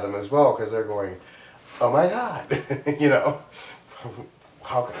to fathom as well, because they're going, "Oh my God, you know,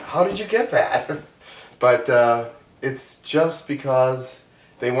 how did you get that?" But it's just because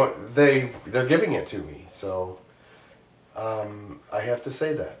they're giving it to me. So I have to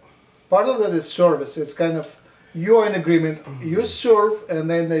say that. Part of that is service. It's kind of, you are in agreement, you serve, and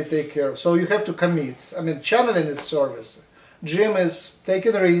then they take care of. So you have to commit. I mean, channeling is service. Jim is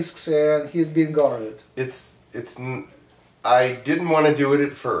taking risks, and he's being guarded. I didn't want to do it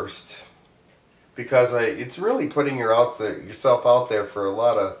at first because it's really putting yourself out there for a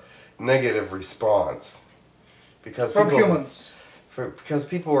lot of negative response. Because from humans. Because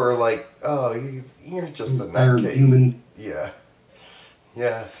people are like, "Oh, you're just a nutcase." Human. Yeah.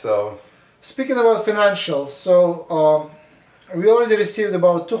 Yeah, so. Speaking about financials, so we already received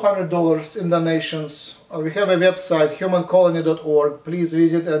about $200 in donations. We have a website, humancolony.org. Please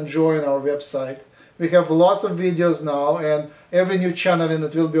visit and join our website. We have lots of videos now, and every new channeling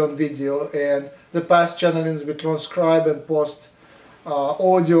it will be on video, and the past channelings we transcribe and post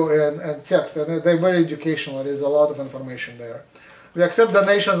audio and text, and they're very educational. There's a lot of information there. We accept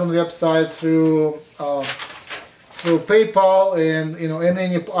donations on the website through PayPal and in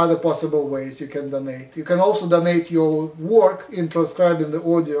any other possible ways you can donate. You can also donate your work in transcribing the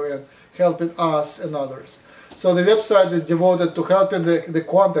audio and helping us and others. So the website is devoted to helping the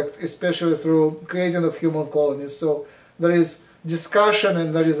contact, especially through creating of human colonies. So there is discussion,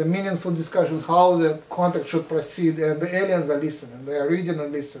 and there is a meaningful discussion how the contact should proceed, and the aliens are listening. They are reading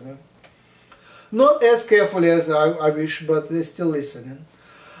and listening. Not as carefully as I wish, but they're still listening.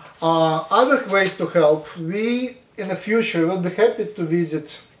 Other ways to help, we in the future will be happy to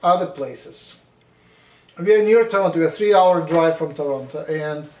visit other places. We are near Toronto, we are a 3-hour drive from Toronto,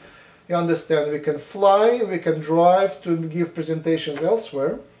 and you understand, we can fly, we can drive to give presentations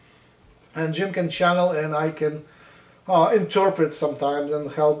elsewhere, and Jim can channel and I can interpret sometimes and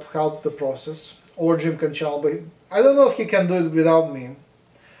help the process, or Jim can channel, but I don't know if he can do it without me.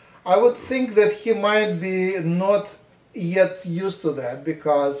 I would think that he might be not yet used to that,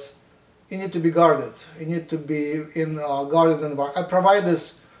 because you need to be guarded. You need to be in a guarded environment. I provide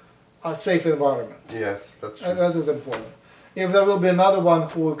this a safe environment. Yes, that's true. That is important. If there will be another one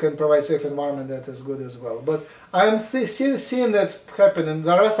who can provide safe environment, that is good as well. But I am seeing that happening.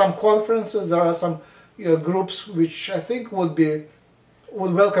 There are some conferences, there are some groups which I think would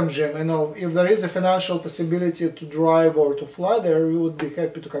welcome Jim. If there is a financial possibility to drive or to fly there, we would be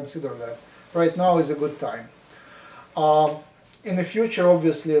happy to consider that. Right now is a good time. In the future,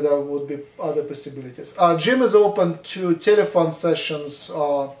 obviously, there would be other possibilities. Jim is open to telephone sessions.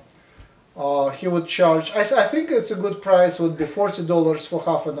 He would charge, I think it's a good price, would be $40 for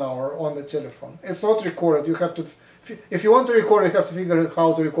half an hour on the telephone. It's not recorded. You have to, if you want to record, you have to figure out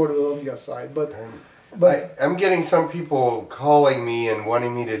how to record it on your side. But I'm getting some people calling me and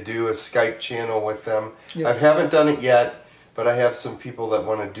wanting me to do a Skype channel with them. Yes. I haven't done it yet, but I have some people that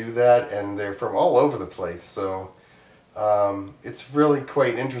want to do that, and they're from all over the place. So it's really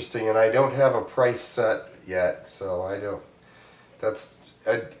quite interesting, and I don't have a price set yet, so I don't.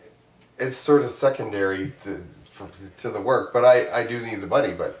 It's sort of secondary to the work, but I do need the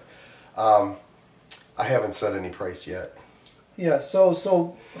money, but I haven't set any price yet. Yeah, so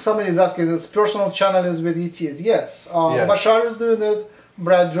somebody is asking, this personal channels with ETs. Yes, Yes. Bashar is doing it,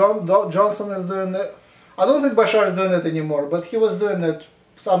 Brad Johnson is doing it. I don't think Bashar is doing it anymore, but he was doing it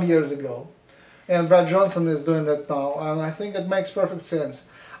some years ago. And Brad Johnson is doing that now, and I think it makes perfect sense.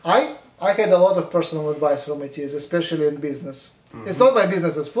 I had a lot of personal advice from ETs, especially in business. It's not my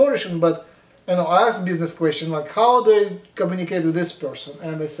business is flourishing, but you know, I ask business question like, how do I communicate with this person?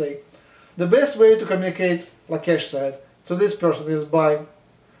 And they say, the best way to communicate, Lakesh said, to this person is by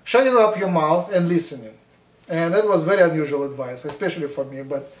shutting up your mouth and listening. And that was very unusual advice, especially for me.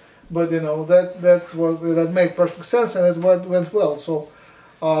 But you know, that made perfect sense, and it went well. So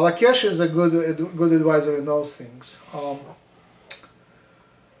Lakesh is a good advisor in those things.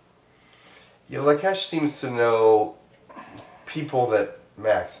 Yeah, Lakesh seems to know people that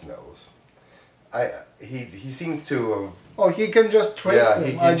Max knows. He seems to. Oh, he can just trace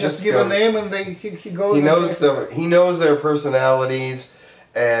them. I just give a name and he goes. He knows he knows their personalities,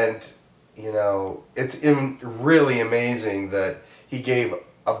 and you know it's really amazing that he gave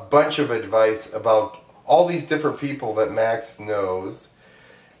a bunch of advice about all these different people that Max knows,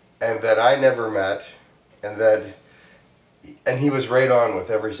 and that I never met, and he was right on with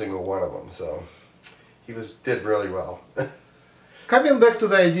every single one of them. So he did really well. Coming back to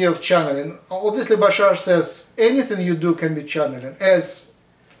the idea of channeling, obviously Bashar says anything you do can be channeling. As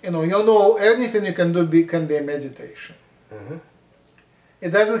you know, anything you can do can be a meditation. Mm-hmm.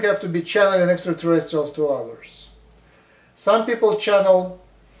 It doesn't have to be channeling extraterrestrials to others. Some people channel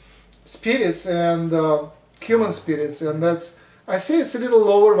spirits and human spirits, and I say it's a little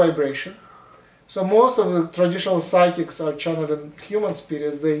lower vibration. So most of the traditional psychics are channeling human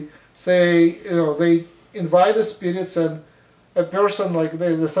spirits. They say, they invite the spirits, and a person, like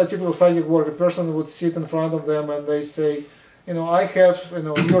the typical psychic work, a person would sit in front of them and they say, I have,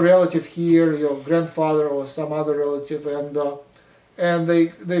 your relative here, your grandfather or some other relative, and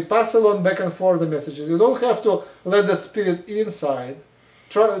they pass along back and forth the messages. You don't have to let the spirit inside.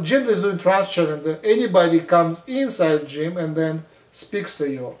 Jim is doing trance channeling. Anybody comes inside Jim and then speaks to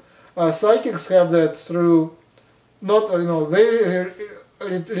you. Psychics have that through, they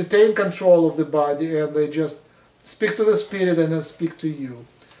retain control of the body, and they just speak to the spirit and then speak to you.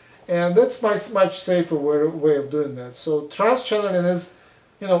 And that's much safer way of doing that. So trance channeling is,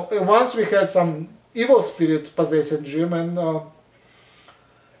 once we had some evil spirit possessing Jim, and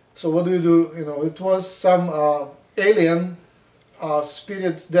so what do you do? It was some alien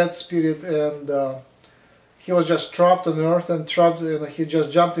spirit, dead spirit, and he was just trapped on Earth and trapped, he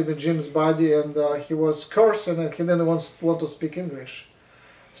just jumped into Jim's body, and he was cursing, and he didn't want to speak English.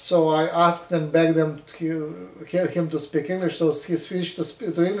 So I asked them, begged them, him to speak English. So he switched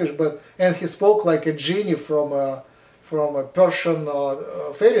to English, and he spoke like a genie from a Persian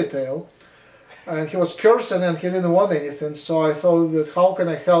fairy tale, and he was cursing and he didn't want anything. So I thought that how can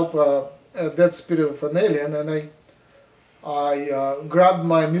I help that spirit of an alien? And I grabbed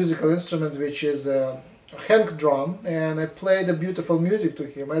my musical instrument, which is a hand drum, and I played a beautiful music to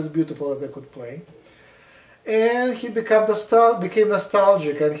him, as beautiful as I could play. And he became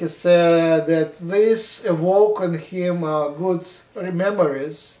nostalgic, and he said that this awoke in him good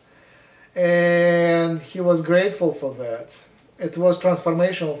memories, and he was grateful for that. It was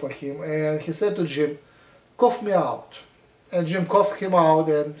transformational for him, and he said to Jim, "Cough me out," and Jim coughed him out,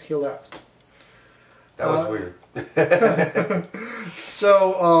 and he left. That was weird.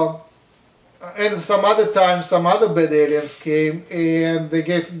 So, and some other time, some other bad aliens came, and they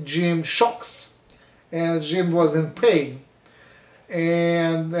gave Jim shocks. And Jim was in pain,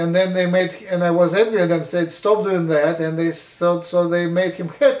 and then they made, and I was angry at them, said stop doing that, and so they made him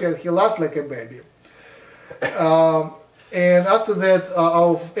happy, and he laughed like a baby. And after that,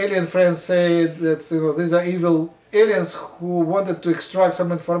 our alien friends said that these are evil aliens who wanted to extract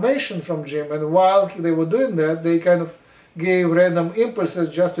some information from Jim, and while they were doing that, they kind of gave random impulses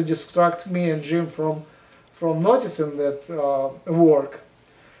just to distract me and Jim from noticing that work.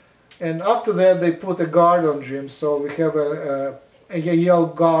 And after that, they put a guard on Jim. So we have a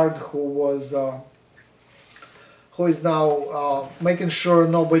Yahyel guard who is now making sure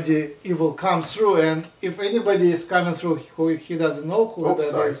nobody evil comes through. And if anybody is coming through who he doesn't know who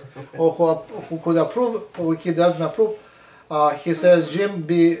that is, or who could approve, or he doesn't approve, he says, Jim,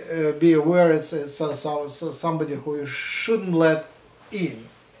 be aware, it's somebody who you shouldn't let in.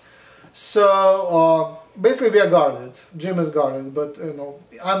 So basically we are guarded. Jim is guarded, but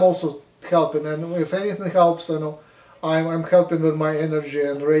I'm also helping, and if anything helps, I'm helping with my energy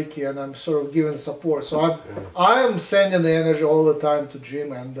and Reiki, and I'm sort of giving support. So I'm sending the energy all the time to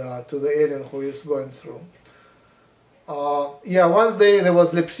Jim and to the alien who is going through. One day there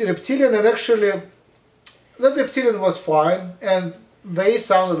was Reptilian, and actually that Reptilian was fine, and they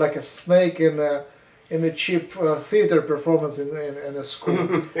sounded like a snake in a cheap theater performance in a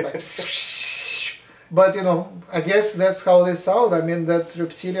school. Like, but I guess that's how they sound. I mean, that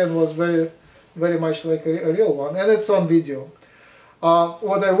Reptilian was very, very much like a real one, and it's on video.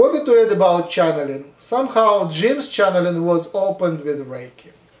 What I wanted to add about channeling, somehow Jim's channeling was opened with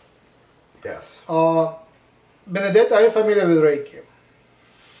Reiki. Yes. Benedetta, are you familiar with Reiki?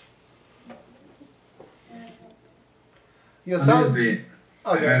 You A sound... little bit.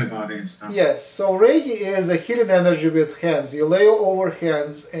 I heard about it and stuff. Yes, so Reiki is a healing energy with hands. You lay over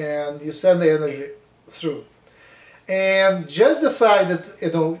hands and you send the energy through. And just the fact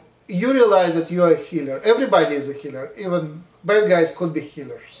that, you realize that you are a healer. Everybody is a healer. Even bad guys could be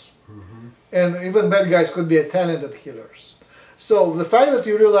healers. Mm-hmm. And even bad guys could be talented healers. So the fact that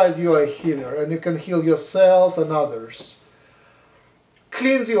you realize you are a healer and you can heal yourself and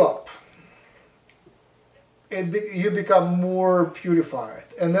cleans you up. You become more purified,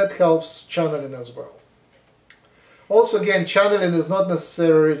 and that helps channeling as well. Also, again, channeling is not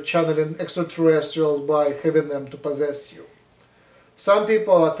necessarily channeling extraterrestrials by having them to possess you. Some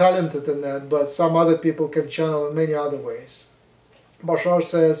people are talented in that, but some other people can channel in many other ways. Bashar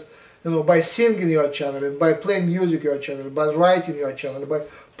says, by singing you are channeling, by playing music you are channeling, by writing you are channeling, by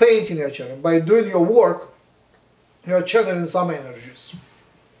painting you are channeling, by doing your work you are channeling some energies.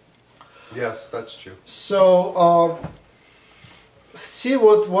 Yes, that's true. So, see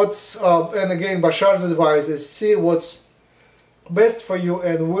what's, and again, Bashar's advice is see what's best for you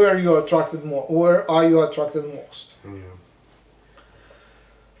and where you are attracted more. Where are you attracted most? Yeah.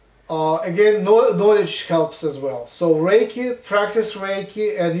 Again, knowledge helps as well. So Reiki, practice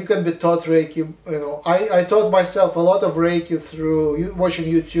Reiki, and you can be taught Reiki. I taught myself a lot of Reiki through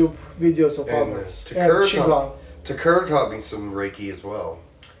watching YouTube videos of others. Tekkrr taught me some Reiki as well.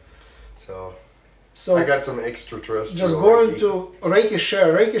 So I got some extraterrestrial just going Reiki. to Reiki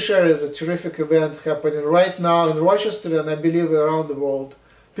Share. Reiki Share is a terrific event happening right now in Rochester and I believe around the world.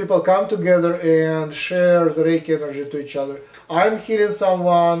 People come together and share the Reiki energy to each other. I'm healing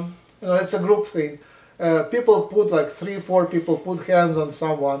someone. It's a group thing. People put like 3-4 people put hands on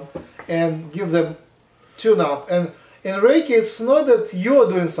someone and give them tune up. And in Reiki, it's not that you're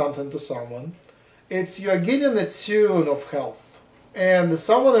doing something to someone. It's you're getting a tune of health. And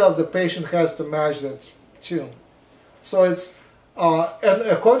someone else, the patient, has to match that tune. So it's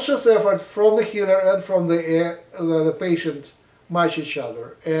a conscious effort from the healer and from the patient match each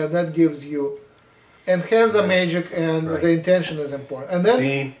other. And that gives you, and hands are magic and the intention is important. And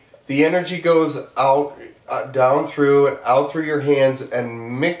then the energy goes out, down through, out through your hands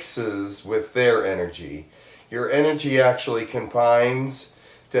and mixes with their energy. Your energy actually combines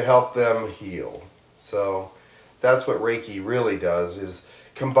to help them heal. So that's what Reiki really does, is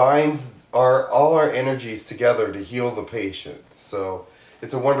combines all our energies together to heal the patient. So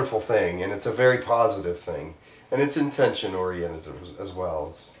it's a wonderful thing, and it's a very positive thing. And it's intention-oriented as well,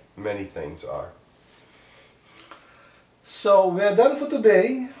 as many things are. So we are done for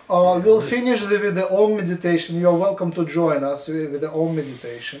today. We'll finish with the Om meditation. You are welcome to join us with the Om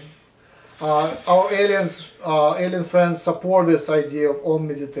meditation. Our alien friends support this idea of Om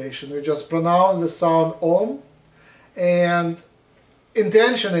meditation. We just pronounce the sound Om, and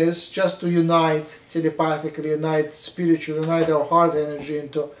intention is just to unite telepathically, unite spiritually, unite our heart energy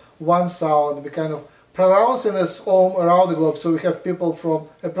into one sound. We kind of pronouncing this Om around the globe. So we have people from,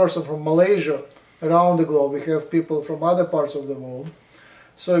 a person from Malaysia around the globe. We have people from other parts of the world.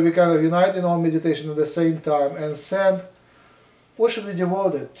 So we kind of unite in Om meditation at the same time and send, what should we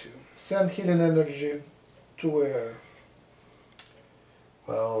devote it to? Send healing energy to where?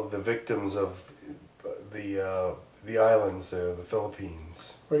 Well, the victims of the islands there, the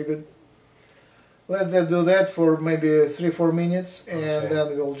Philippines. Very good. Let's do that for maybe 3-4 minutes, and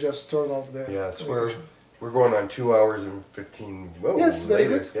then we'll just turn off the. Yes, we're going on 2 hours and 15. Whoa, yes, very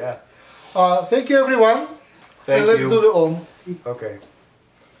later. good. Yeah. Thank you, everyone. Thank and let's you. do the Om. Okay.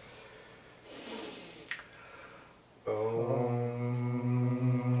 Om.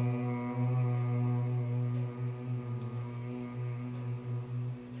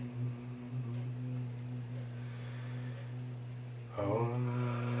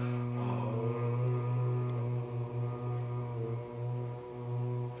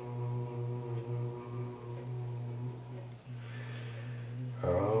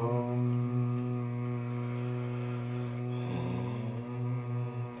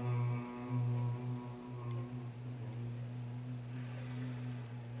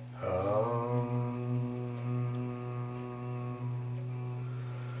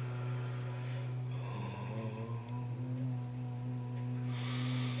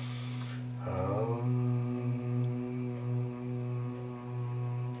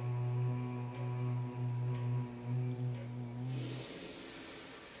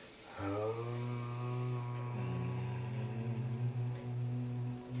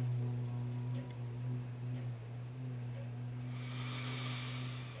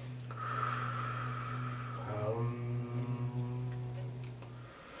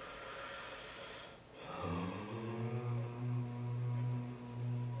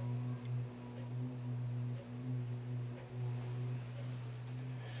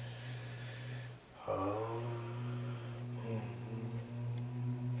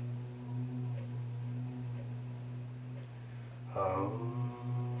 Oh.